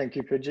 Dino. Thank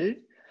you, Puji.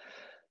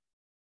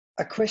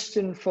 A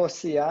question for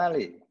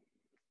Siali.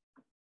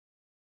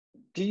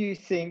 Do you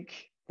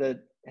think that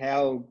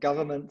how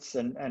governments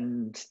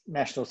and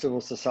national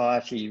civil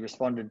society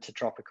responded to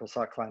Tropical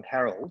Cyclone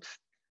Harold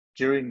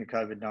during the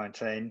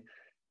COVID-19,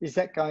 is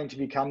that going to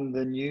become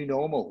the new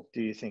normal,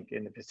 do you think,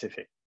 in the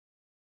Pacific?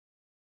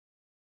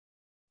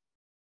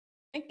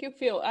 Thank you,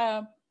 Phil.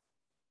 I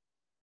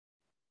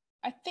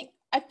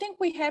think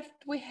we have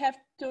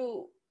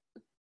to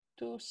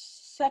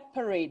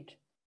separate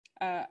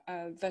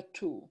the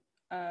two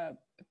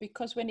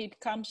because when it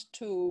comes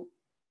to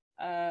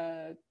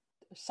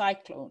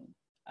cyclone,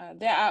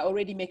 there are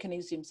already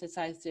mechanisms, as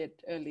I said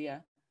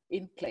earlier,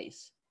 in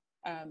place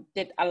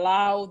that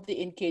allow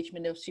the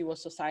engagement of civil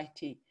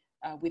society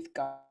with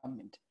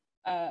government.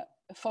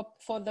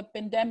 for the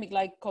pandemic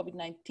like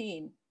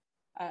COVID-19,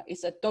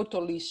 it's a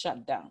totally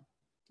shut down.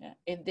 Yeah?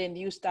 And then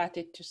you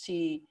started to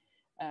see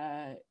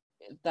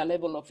the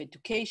level of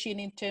education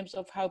in terms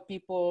of how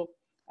people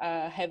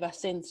have a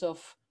sense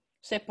of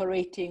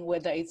separating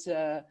whether it's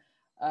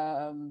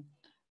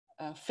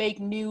fake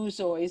news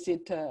or is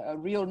it a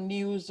real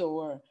news,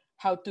 or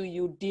how do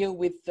you deal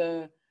with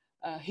the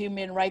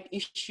human rights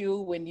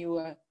issue when you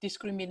are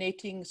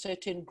discriminating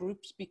certain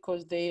groups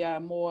because they are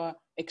more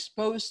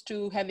exposed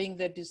to having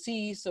the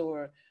disease,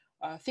 or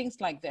things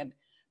like that.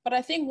 But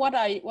I think what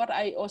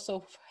I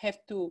also have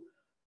to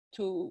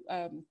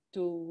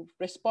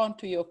respond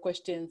to your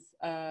questions,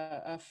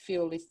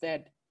 Phil, is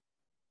that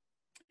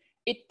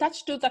it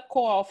touched to the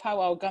core of how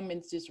our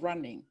government is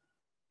running.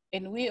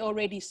 And we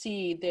already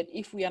see that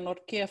if we are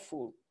not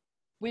careful,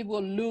 we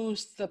will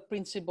lose the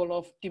principle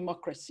of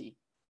democracy,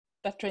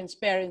 the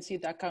transparency,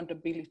 the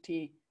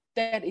accountability.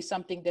 That is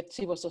something that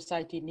civil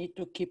society need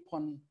to keep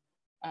on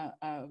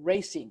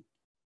raising.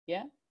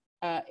 Yeah,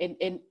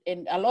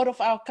 and a lot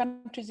of our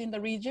countries in the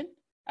region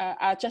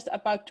are just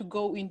about to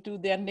go into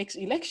their next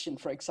election,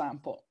 for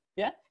example.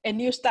 Yeah,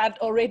 and you start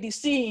already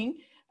seeing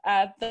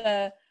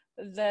the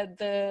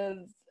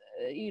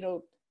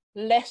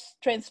less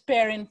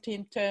transparent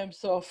in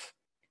terms of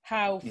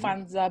how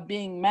funds are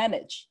being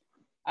managed.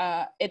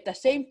 At the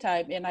same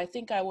time, and I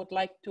think I would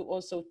like to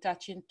also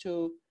touch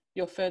into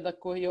your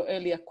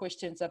earlier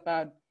questions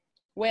about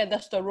where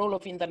does the role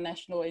of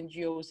international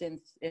NGOs and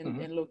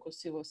local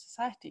civil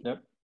society.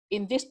 Yep.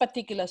 In this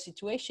particular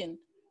situation,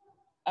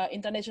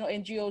 international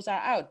NGOs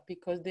are out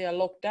because they are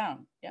locked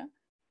down. Yeah.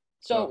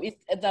 So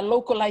the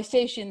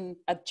localization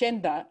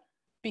agenda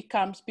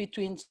becomes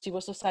between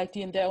civil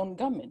society and their own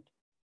government.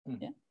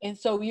 Yeah? And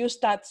so you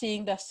start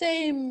seeing the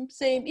same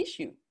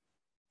issue,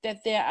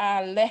 that there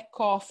are lack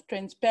of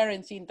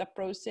transparency in the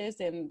process,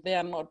 and they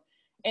are not,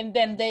 and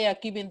then they are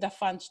given the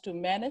funds to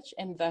manage,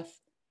 and the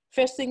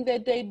first thing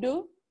that they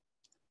do,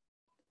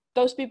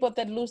 those people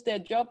that lose their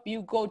job,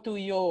 you go to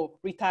your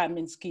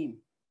retirement scheme.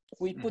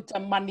 We put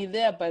some money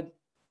there, but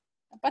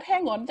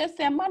hang on, that's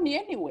their money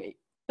anyway.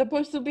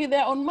 Supposed to be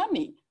their own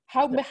money.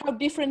 How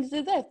different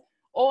is that?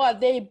 Or are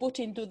they put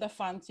into the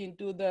funds,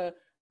 into the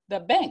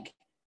bank,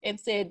 and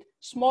said,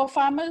 small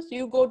farmers,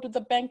 you go to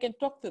the bank and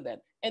talk to them.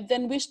 And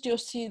then we still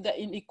see the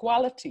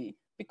inequality,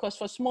 because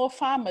for small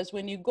farmers,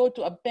 when you go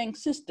to a bank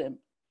system,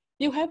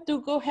 you have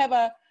to go have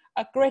a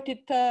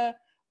credit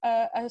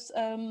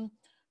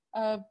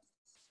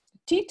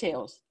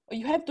details, or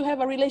you have to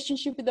have a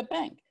relationship with the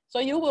bank. So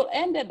you will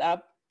end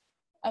up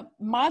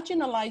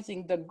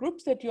marginalizing the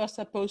groups that you are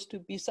supposed to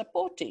be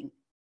supporting,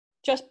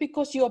 just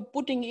because you are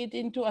putting it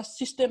into a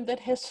system that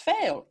has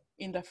failed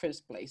in the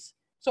first place.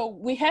 So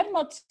we have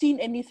not seen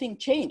anything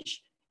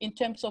change in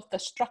terms of the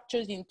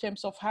structures, in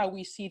terms of how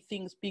we see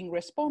things being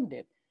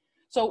responded.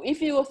 So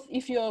if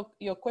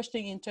you're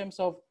questioning in terms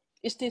of,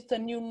 is this the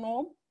new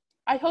norm?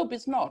 I hope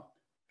it's not,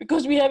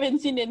 because we haven't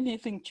seen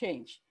anything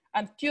change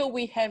until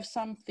we have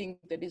something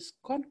that is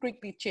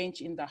concretely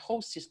changed in the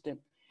whole system.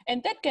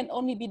 And that can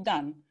only be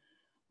done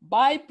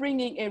by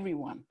bringing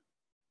everyone.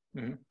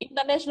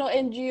 International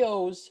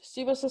NGOs,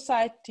 civil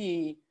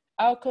society,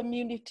 our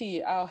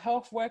community, our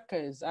health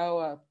workers,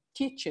 our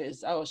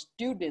teachers, our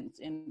students,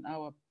 and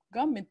our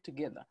government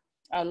together,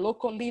 our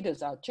local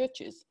leaders, our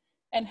churches,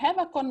 and have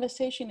a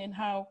conversation in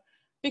how,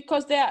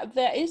 because there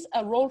is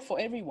a role for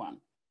everyone.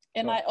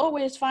 And I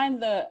always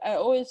find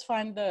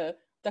the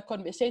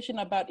conversation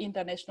about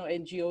international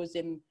NGOs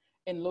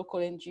and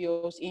local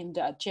NGOs in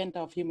the agenda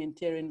of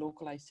humanitarian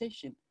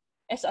localization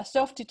as a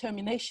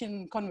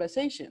self-determination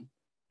conversation.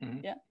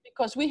 Yeah,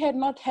 because we had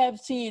not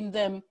seen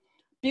them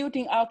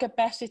building our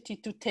capacity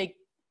to take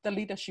the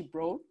leadership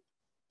role.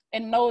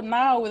 And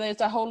now there's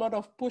a whole lot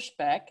of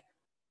pushback,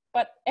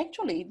 but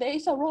actually there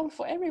is a role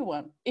for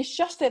everyone. It's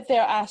just that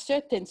there are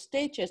certain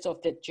stages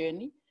of that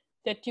journey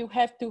that you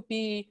have to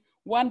be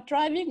one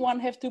driving, one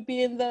have to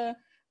be in the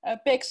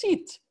back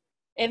seat.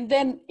 And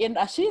then in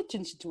a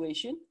certain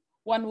situation,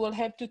 one will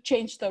have to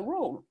change the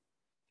role.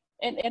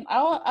 And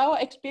our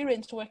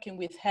experience working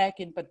with HAG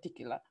in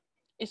particular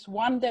is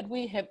one that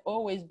we have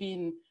always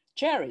been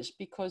cherished,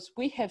 because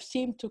we have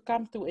seemed to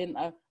come to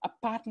a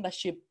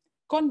partnership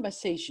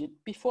conversation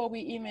before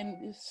we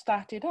even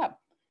started up.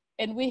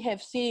 And we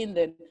have seen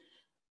that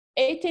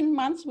 18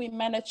 months, we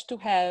managed to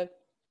have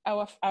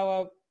our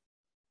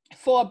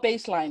 4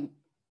 baseline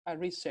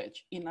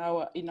research in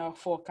our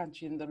 4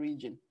 countries in the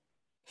region.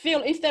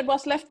 Phil, if that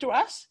was left to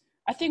us,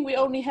 I think we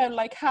only have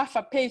like half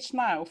a page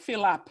now,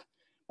 fill up.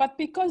 But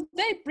because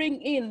they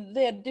bring in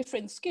their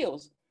different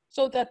skills,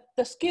 so that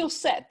the skill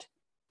set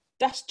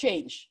does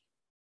change,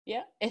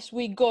 yeah, as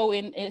we go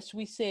in, as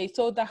we say.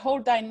 So the whole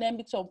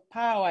dynamics of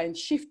power and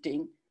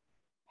shifting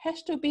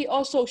has to be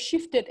also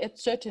shifted at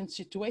certain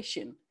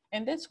situation.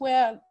 And that's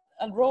where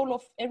a role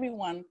of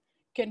everyone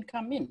can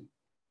come in.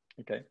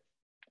 Okay.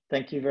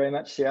 Thank you very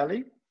much,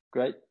 Siali.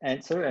 Great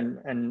answer.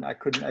 And I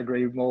couldn't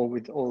agree more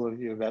with all of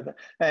you about that.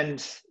 And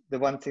the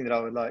one thing that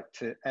I would like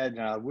to add,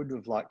 and I would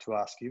have liked to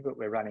ask you, but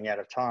we're running out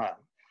of time,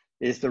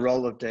 is the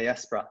role of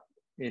diaspora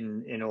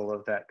in all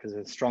of that, because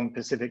there's a strong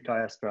Pacific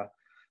diaspora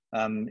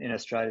in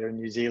Australia and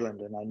New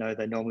Zealand, and I know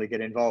they normally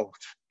get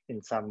involved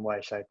in some way,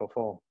 shape or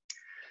form.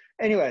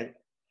 Anyway,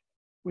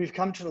 we've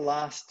come to the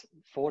last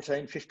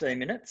 15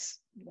 minutes,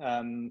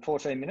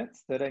 13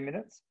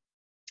 minutes.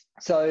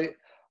 So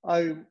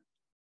I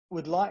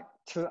would like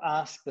to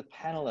ask the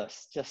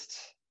panelists just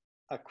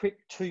a quick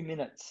 2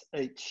 minutes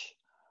each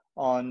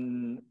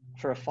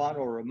for a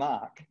final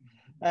remark,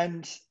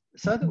 and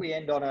so that we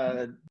end on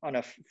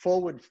a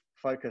forward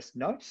focused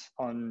note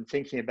on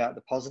thinking about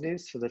the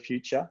positives for the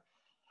future.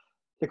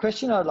 The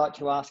question I'd like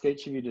to ask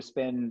each of you to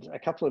spend a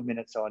couple of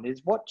minutes on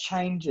is, what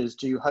changes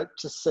do you hope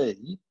to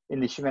see in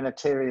the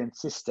humanitarian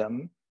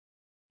system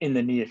in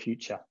the near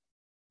future?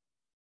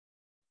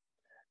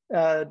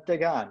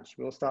 Deganj,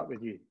 we'll start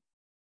with you.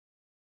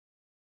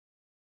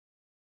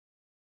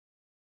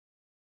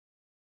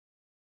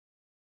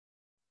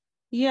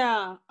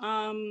 Yeah,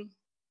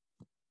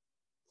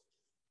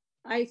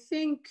 I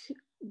think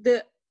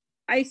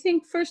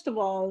first of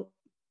all,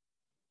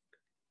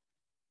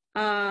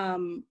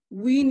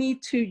 we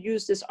need to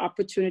use this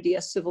opportunity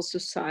as civil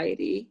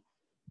society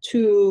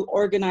to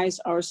organize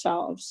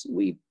ourselves.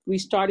 We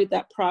started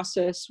that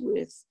process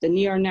with the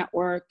NEAR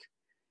network.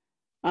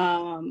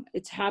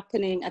 It's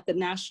happening at the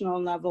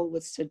national level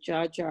with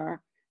SEJAJAR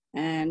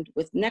and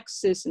with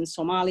Nexus in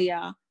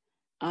Somalia.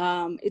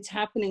 It's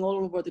happening all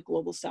over the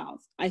global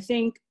South. I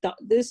think that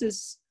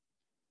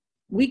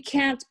we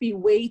can't be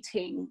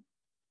waiting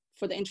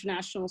for the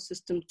international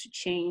system to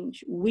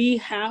change. We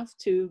have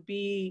to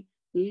be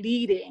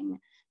leading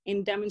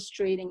in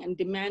demonstrating and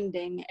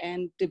demanding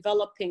and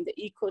developing the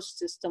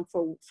ecosystem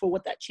for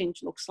what that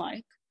change looks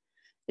like,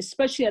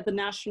 especially at the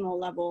national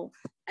level,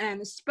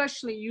 and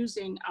especially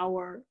using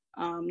our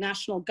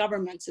national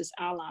governments as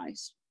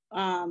allies.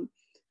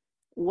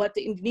 What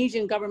the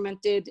Indonesian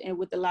government did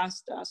with the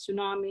last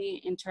tsunami,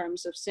 in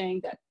terms of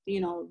saying that,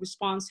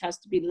 response has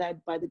to be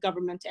led by the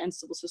government and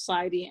civil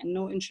society and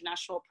no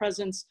international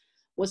presence,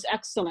 was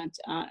excellent.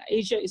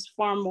 Asia is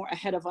far more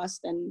ahead of us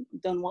than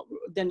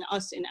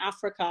us in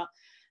Africa.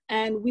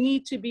 And we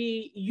need to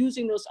be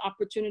using those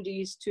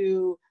opportunities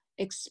to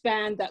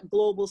expand that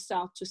global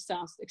South to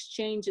South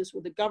exchanges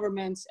with the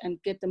governments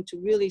and get them to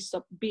really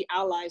be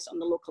allies on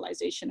the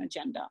localization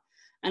agenda.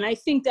 And I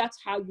think that's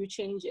how you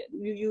change it.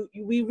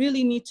 We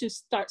really need to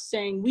start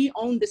saying, we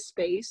own this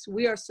space,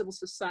 we are civil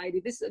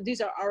society,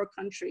 these are our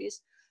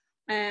countries.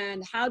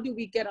 And how do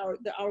we get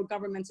our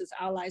governments as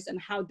allies, and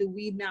how do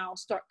we now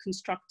start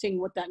constructing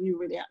what that new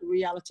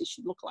reality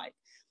should look like?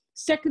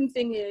 Second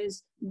thing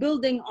is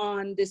building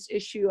on this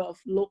issue of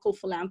local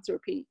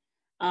philanthropy.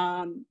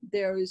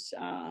 There's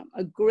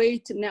a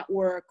great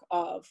network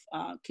of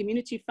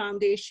community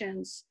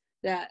foundations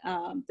that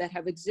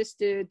have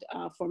existed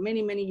for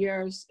many, many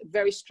years,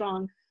 very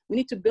strong. We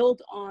need to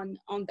build on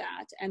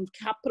that and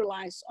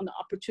capitalize on the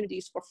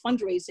opportunities for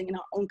fundraising in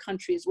our own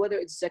countries, whether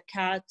it's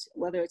zakat,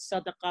 whether it's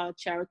sadaqah,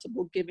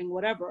 charitable giving,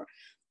 whatever.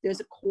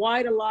 There's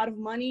quite a lot of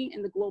money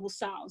in the global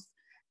South.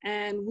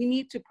 And we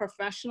need to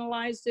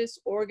professionalize this,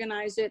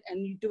 organize it,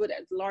 and do it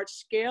at large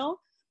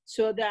scale,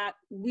 so that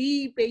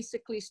we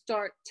basically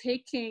start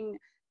taking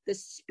the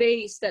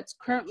space that's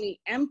currently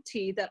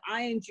empty that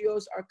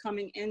INGOs are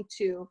coming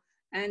into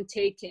and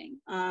taking.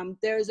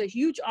 There's a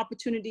huge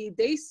opportunity.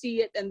 They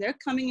see it and they're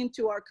coming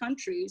into our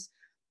countries,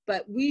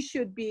 but we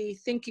should be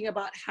thinking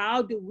about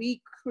how do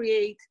we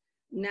create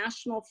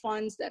national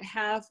funds that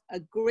have a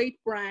great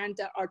brand,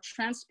 that are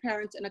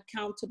transparent and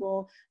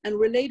accountable and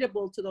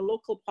relatable to the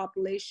local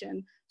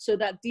population, so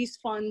that these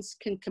funds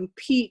can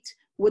compete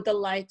with the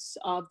likes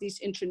of these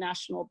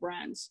international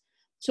brands.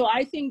 So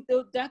I think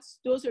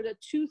those are the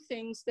two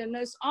things. Then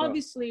there's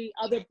obviously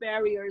other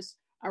barriers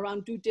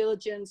around due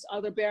diligence,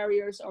 other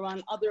barriers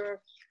around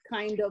other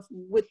kind of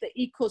with the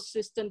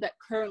ecosystem that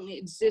currently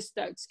exists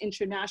that's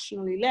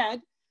internationally led.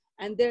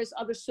 And there's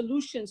other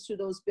solutions to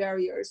those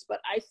barriers. But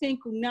I think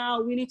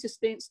now we need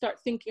to start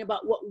thinking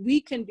about what we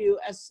can do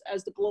as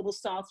the global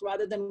South,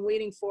 rather than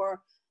waiting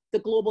for the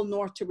global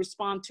North to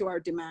respond to our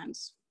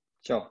demands.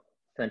 Sure,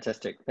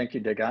 fantastic. Thank you,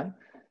 Dagan.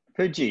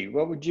 Puji,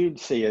 what would you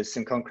see as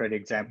some concrete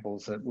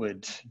examples that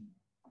would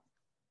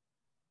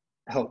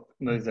help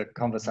move the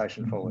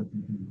conversation forward?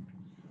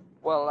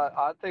 Well,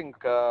 I think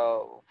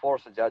for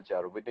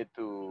SEJAJAR, we need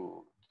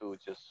to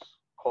just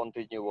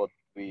continue what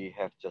we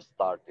have just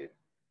started.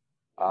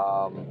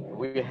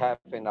 We have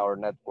in our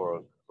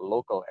network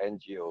local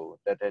NGO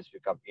that has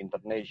become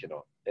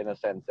international, in a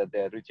sense that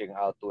they're reaching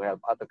out to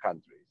help other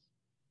countries.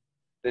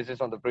 This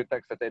is on the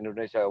pretext that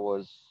Indonesia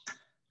was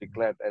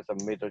declared as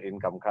a middle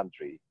income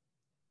country,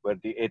 where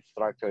the aid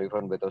structure,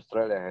 even with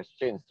Australia, has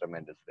changed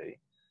tremendously.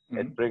 Mm-hmm.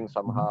 It brings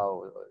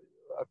somehow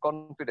a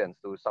confidence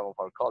to some of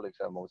our colleagues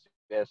among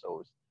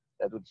CSOs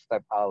that would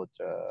step out,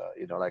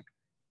 like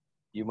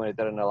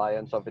Humanitarian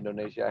Alliance of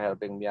Indonesia,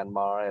 helping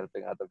Myanmar,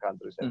 helping other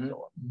countries, and so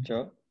on.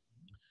 Sure.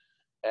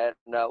 And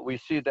we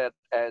see that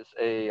as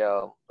a,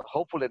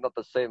 hopefully not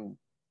the same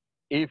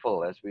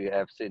evil as we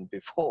have seen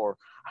before,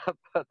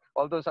 but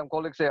although some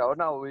colleagues say, oh,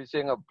 now we're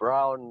seeing a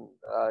brown,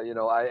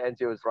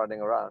 NGOs running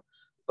around.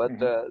 But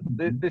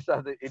these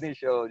are the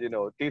initial,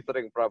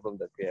 teethering problem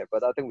that we have.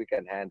 But I think we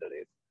can handle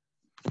it.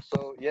 So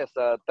yes,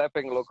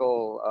 tapping local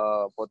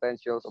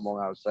potentials among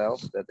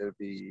ourselves, that will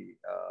be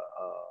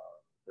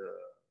the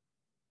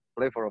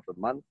flavor of the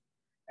month.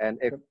 And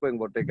echoing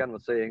what Dekan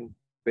was saying,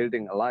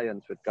 building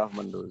alliance with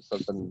government to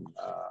certain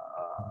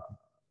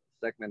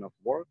segment of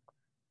work,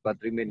 but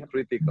remain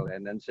critical,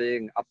 and then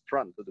saying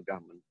upfront to the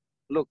government,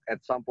 look,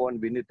 at some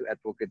point we need to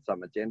advocate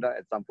some agenda.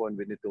 At some point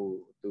we need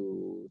to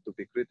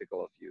be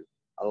critical of you.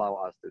 Allow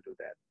us to do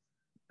that.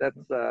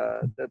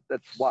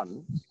 That's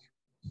one.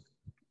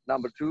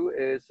 Number two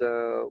is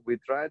we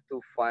try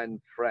to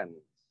find friends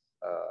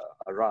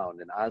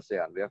around in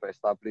ASEAN. We have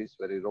established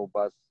very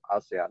robust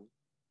ASEAN.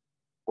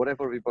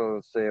 Whatever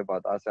people say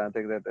about ASEAN, I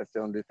think that's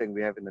the only thing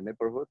we have in the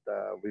neighborhood.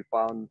 We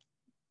found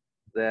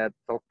that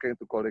talking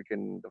to colleagues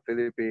in the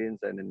Philippines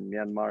and in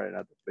Myanmar and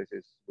other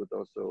places would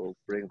also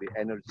bring the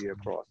energy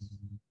across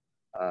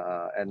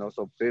and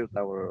also build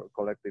our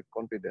collective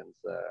confidence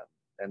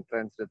and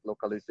translate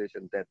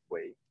localization that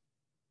way.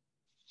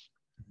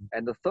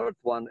 And the third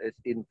one is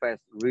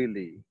invest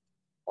really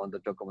on the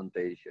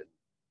documentation,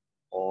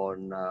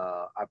 on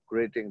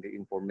upgrading the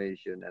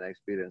information and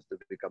experience to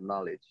become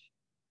knowledge.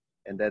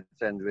 And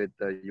that's and with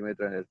the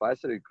Humanitarian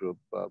Advisory Group,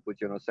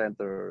 Pujiono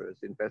Centre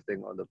is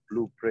investing on the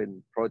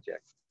Blueprint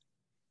project,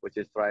 which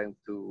is trying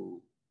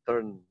to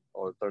turn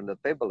the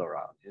table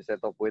around. Instead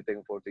of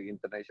waiting for the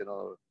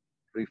international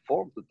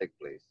reform to take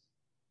place,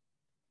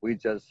 we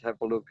just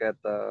have a look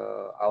at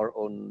our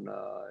own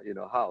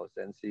house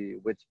and see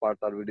which part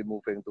are really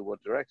moving to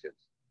what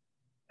directions,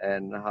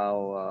 and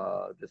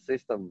how the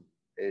system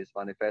is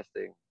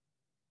manifesting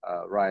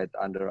right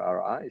under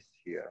our eyes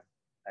here,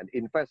 and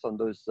invest on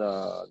those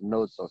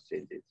nodes of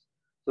changes.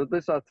 So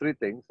these are three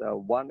things.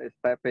 One is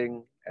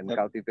tapping and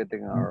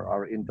cultivating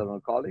our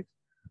internal colleagues.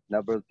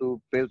 Number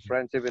two, build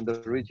friendship in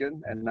the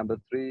region. And number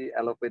three,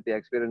 elevate the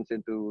experience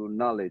into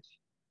knowledge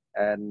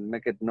and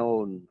make it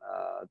known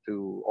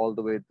to all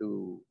the way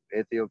to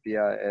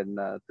Ethiopia and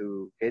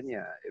to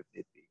Kenya if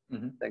need be.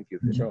 Thank you.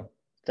 Sure.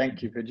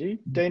 Thank you, Puji.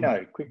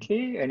 Dino,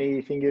 quickly,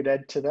 anything you'd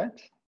add to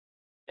that?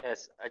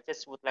 Yes, I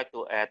just would like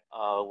to add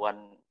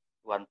one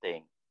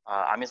thing.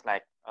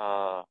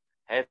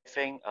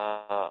 Having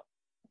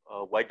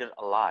wider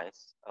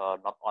allies,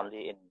 not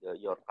only in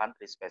your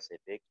country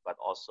specific, but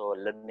also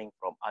learning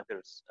from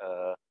others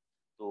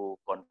to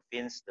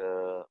convince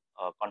the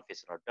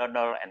conventional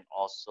donor and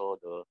also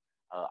the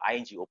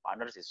INGO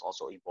partners is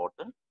also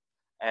important.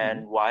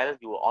 And while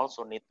you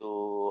also need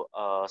to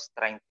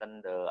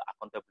strengthen the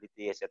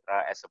accountability,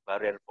 etc., as a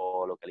barrier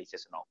for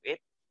localization of it,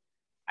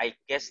 I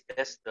guess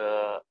that's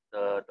the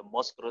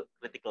most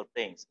critical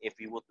things. If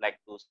we would like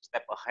to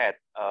step ahead,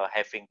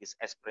 having these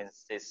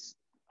experiences,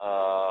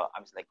 the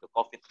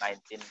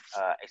COVID-19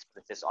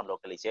 experiences on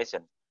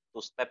localization,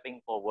 to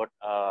stepping forward,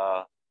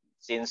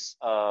 since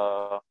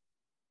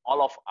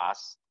all of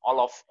us, all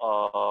of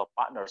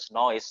partners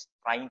now is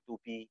trying to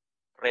be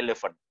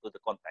relevant to the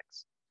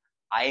context.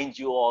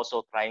 INGO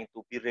also trying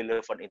to be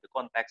relevant in the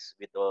context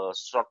with the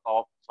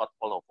shortfall of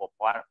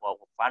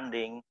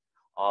funding.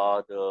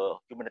 The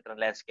humanitarian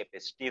landscape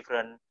is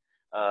different,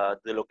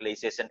 the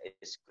localization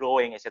is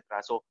growing,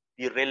 etc. So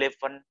be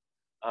relevant,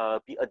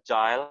 be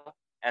agile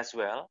as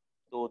well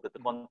to the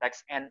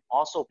context, and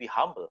also be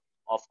humble,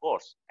 of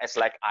course. As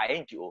like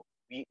INGO,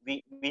 we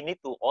need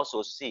to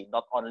also see,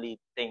 not only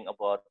think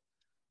about,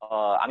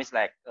 I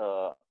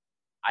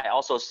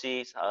also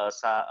see a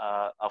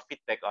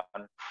feedback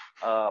on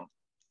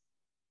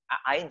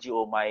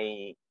INGO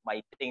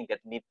might think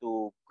that need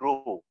to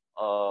grow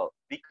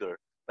bigger.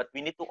 But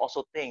we need to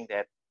also think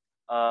that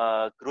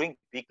growing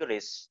bigger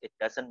it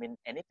doesn't mean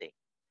anything.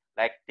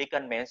 Like they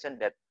can mention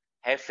that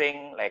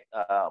having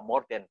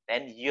more than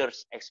 10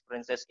 years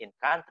experiences in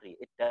country,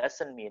 it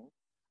doesn't mean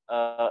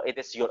it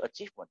is your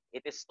achievement.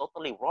 It is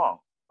totally wrong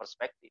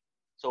perspective.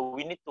 So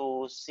we need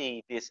to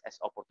see this as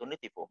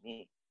opportunity for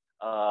me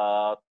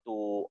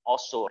to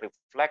also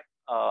reflect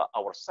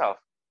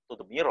ourselves to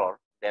the mirror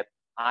that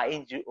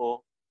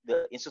INGO,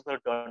 the institutional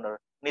donor,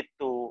 need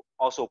to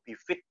also be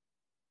fit,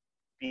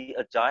 be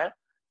agile,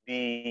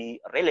 be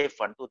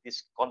relevant to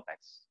this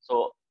context.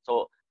 So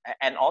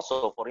and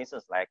also, for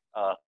instance,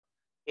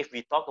 if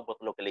we talk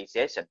about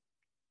localization,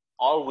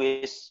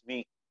 always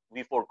we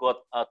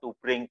forgot to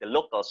bring the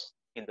locals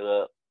in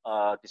the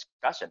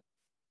discussion.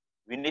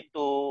 We need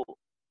to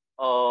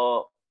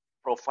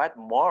provide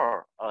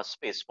more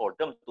space for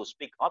them to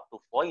speak up, to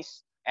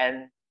voice,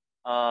 and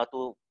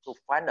to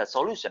find a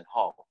solution.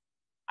 How?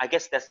 I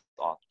guess that's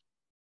all.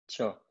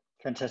 Sure,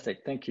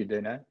 fantastic. Thank you,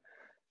 Dino.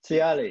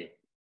 Siali,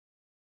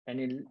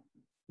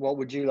 what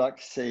would you like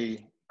to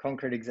see?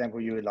 Concrete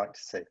example you would like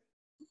to see?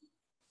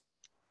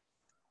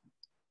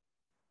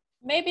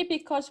 Maybe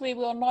because we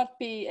will not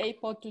be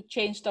able to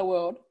change the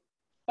world,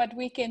 but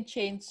we can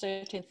change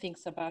certain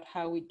things about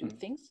how we do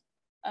things.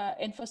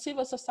 And for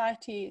civil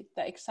society,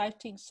 the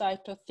exciting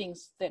side of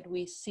things that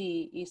we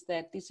see is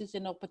that this is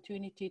an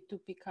opportunity to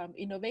become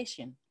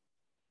innovation.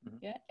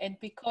 Yeah, and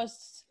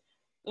because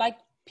like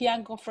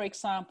PIANGO, for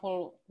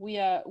example, we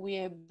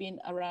have been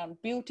around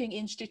building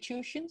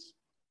institutions.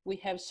 We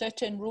have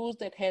certain rules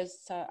that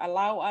has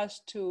allow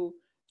us to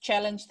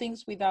challenge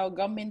things with our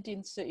government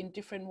in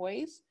different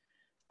ways.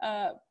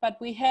 But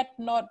we had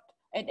not,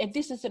 and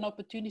this is an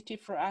opportunity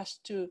for us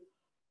to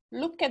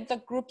look at the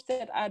groups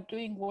that are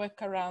doing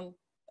work around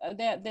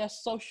their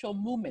social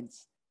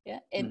movements. Yeah,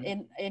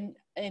 and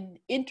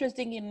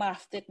interesting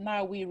enough that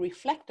now we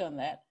reflect on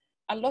that,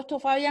 a lot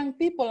of our young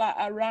people are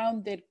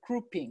around that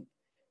grouping.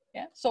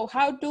 Yeah, so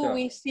how do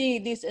we see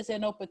this as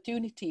an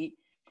opportunity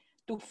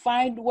to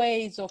find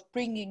ways of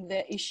bringing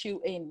the issue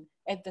in?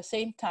 At the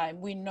same time,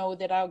 we know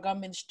that our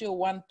government still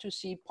want to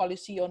see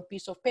policy on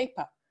piece of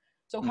paper.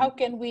 So how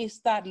can we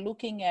start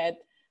looking at,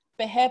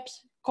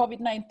 perhaps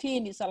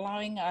COVID-19 is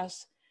allowing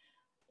us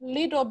a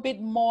little bit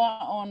more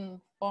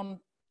on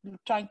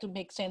trying to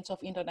make sense of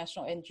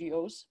international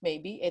NGOs,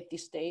 maybe at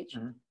this stage,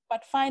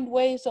 but find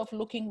ways of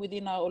looking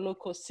within our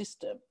local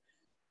system.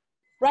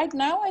 Right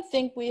now, I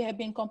think we have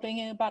been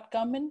complaining about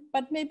government,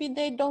 but maybe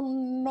they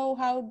don't know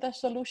how the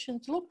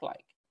solutions look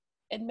like.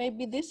 And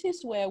maybe this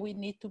is where we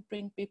need to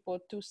bring people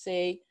to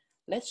say,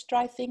 let's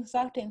try things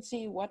out and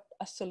see what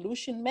a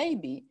solution may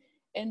be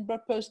and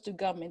propose to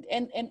government.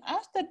 And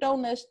ask the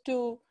donors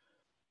to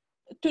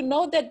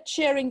know that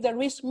sharing the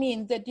risk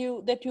means that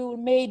you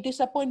may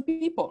disappoint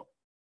people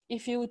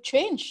if you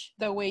change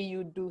the way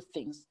you do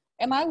things.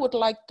 And I would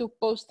like to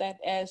post that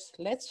as,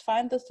 let's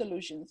find the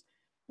solutions.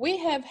 We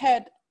have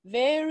had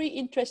very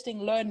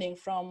interesting learning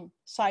from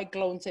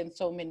cyclones and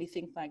so many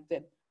things like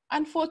that.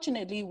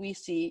 Unfortunately, we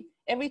see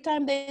every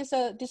time there's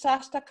a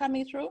disaster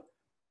coming through,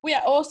 we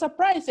are all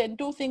surprised and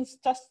do things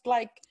just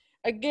like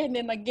again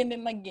and again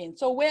and again.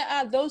 So where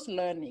are those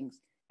learnings?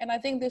 And I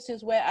think this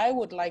is where I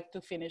would like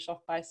to finish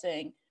off by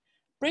saying,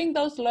 bring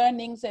those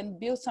learnings and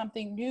build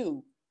something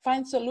new,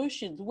 find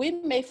solutions. We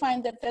may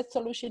find that that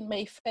solution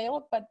may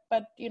fail,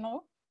 but you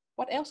know,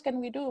 what else can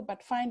we do?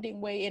 But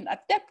finding way and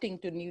adapting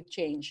to new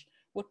change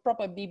would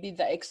probably be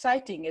the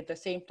exciting at the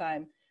same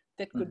time.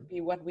 That could be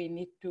what we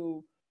need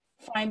to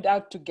find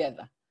out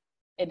together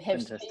and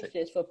have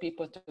spaces for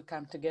people to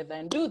come together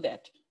and do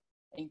that,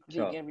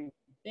 including everyone.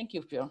 Thank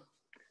you, Phil.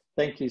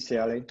 Thank you,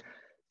 Siali.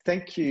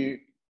 Thank you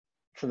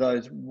for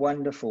those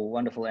wonderful,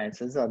 wonderful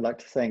answers. I'd like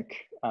to thank,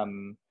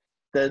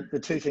 the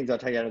two things I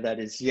take out of that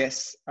is,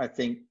 yes, I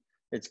think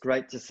it's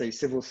great to see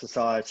civil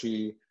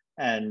society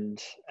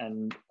and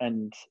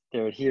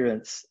their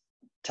adherents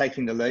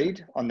taking the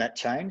lead on that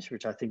change,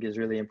 which I think is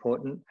really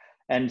important,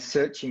 and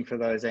searching for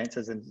those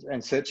answers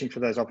and searching for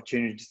those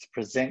opportunities to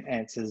present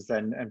answers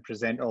and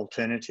present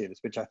alternatives,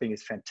 which I think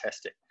is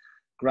fantastic.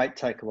 Great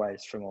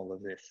takeaways from all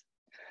of this.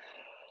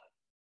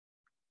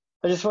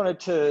 I just wanted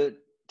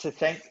to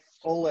thank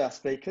all our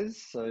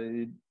speakers,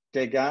 so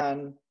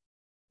Degan,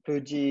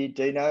 Puji,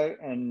 Dino,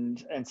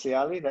 and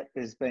Siali. That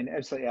has been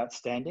absolutely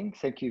outstanding.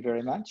 Thank you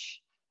very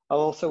much. I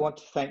also want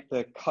to thank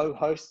the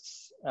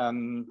co-hosts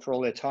for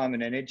all their time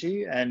and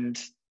energy, and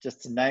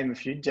just to name a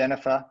few: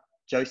 Jennifer,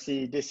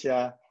 Josie,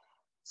 Disya,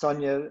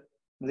 Sonia,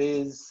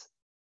 Liz,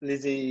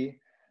 Lizzie,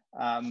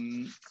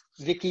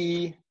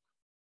 Vicky.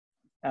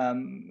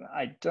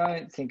 I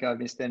don't think I've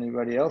missed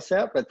anybody else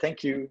out, but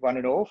thank you one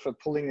and all for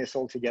pulling this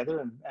all together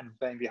and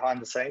being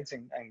behind the scenes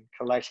and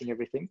collating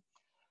everything.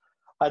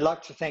 I'd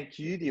like to thank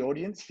you, the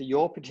audience, for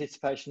your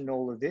participation in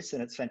all of this,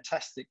 and it's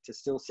fantastic to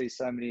still see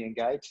so many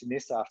engaged in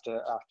this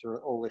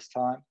after all this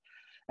time.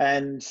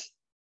 And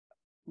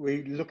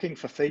we're looking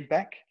for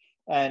feedback,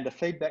 and a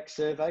feedback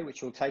survey,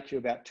 which will take you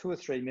about 2 or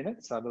 3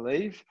 minutes, I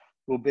believe,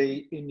 will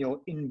be in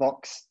your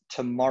inbox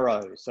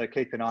tomorrow. So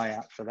keep an eye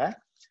out for that.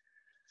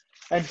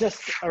 And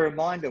just a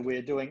reminder,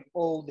 we're doing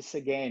all this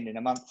again in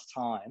a month's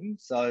time.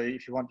 So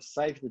if you want to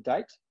save the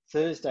date,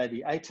 Thursday,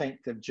 the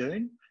 18th of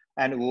June,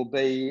 and it will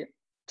be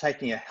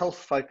taking a health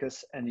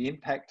focus and the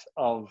impact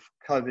of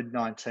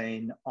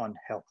COVID-19 on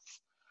health.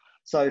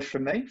 So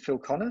from me, Phil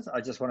Connors,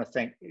 I just want to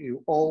thank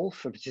you all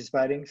for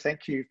participating.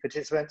 Thank you,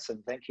 participants,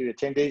 and thank you,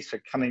 attendees,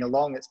 for coming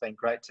along. It's been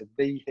great to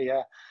be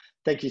here.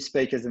 Thank you,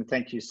 speakers, and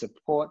thank you,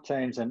 support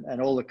teams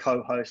and all the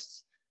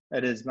co-hosts.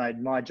 It has made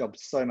my job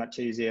so much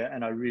easier,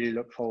 and I really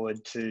look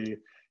forward to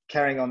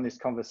carrying on this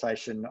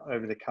conversation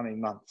over the coming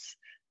months.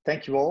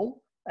 Thank you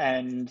all,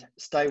 and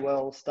stay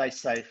well, stay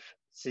safe.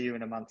 See you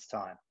in a month's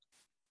time.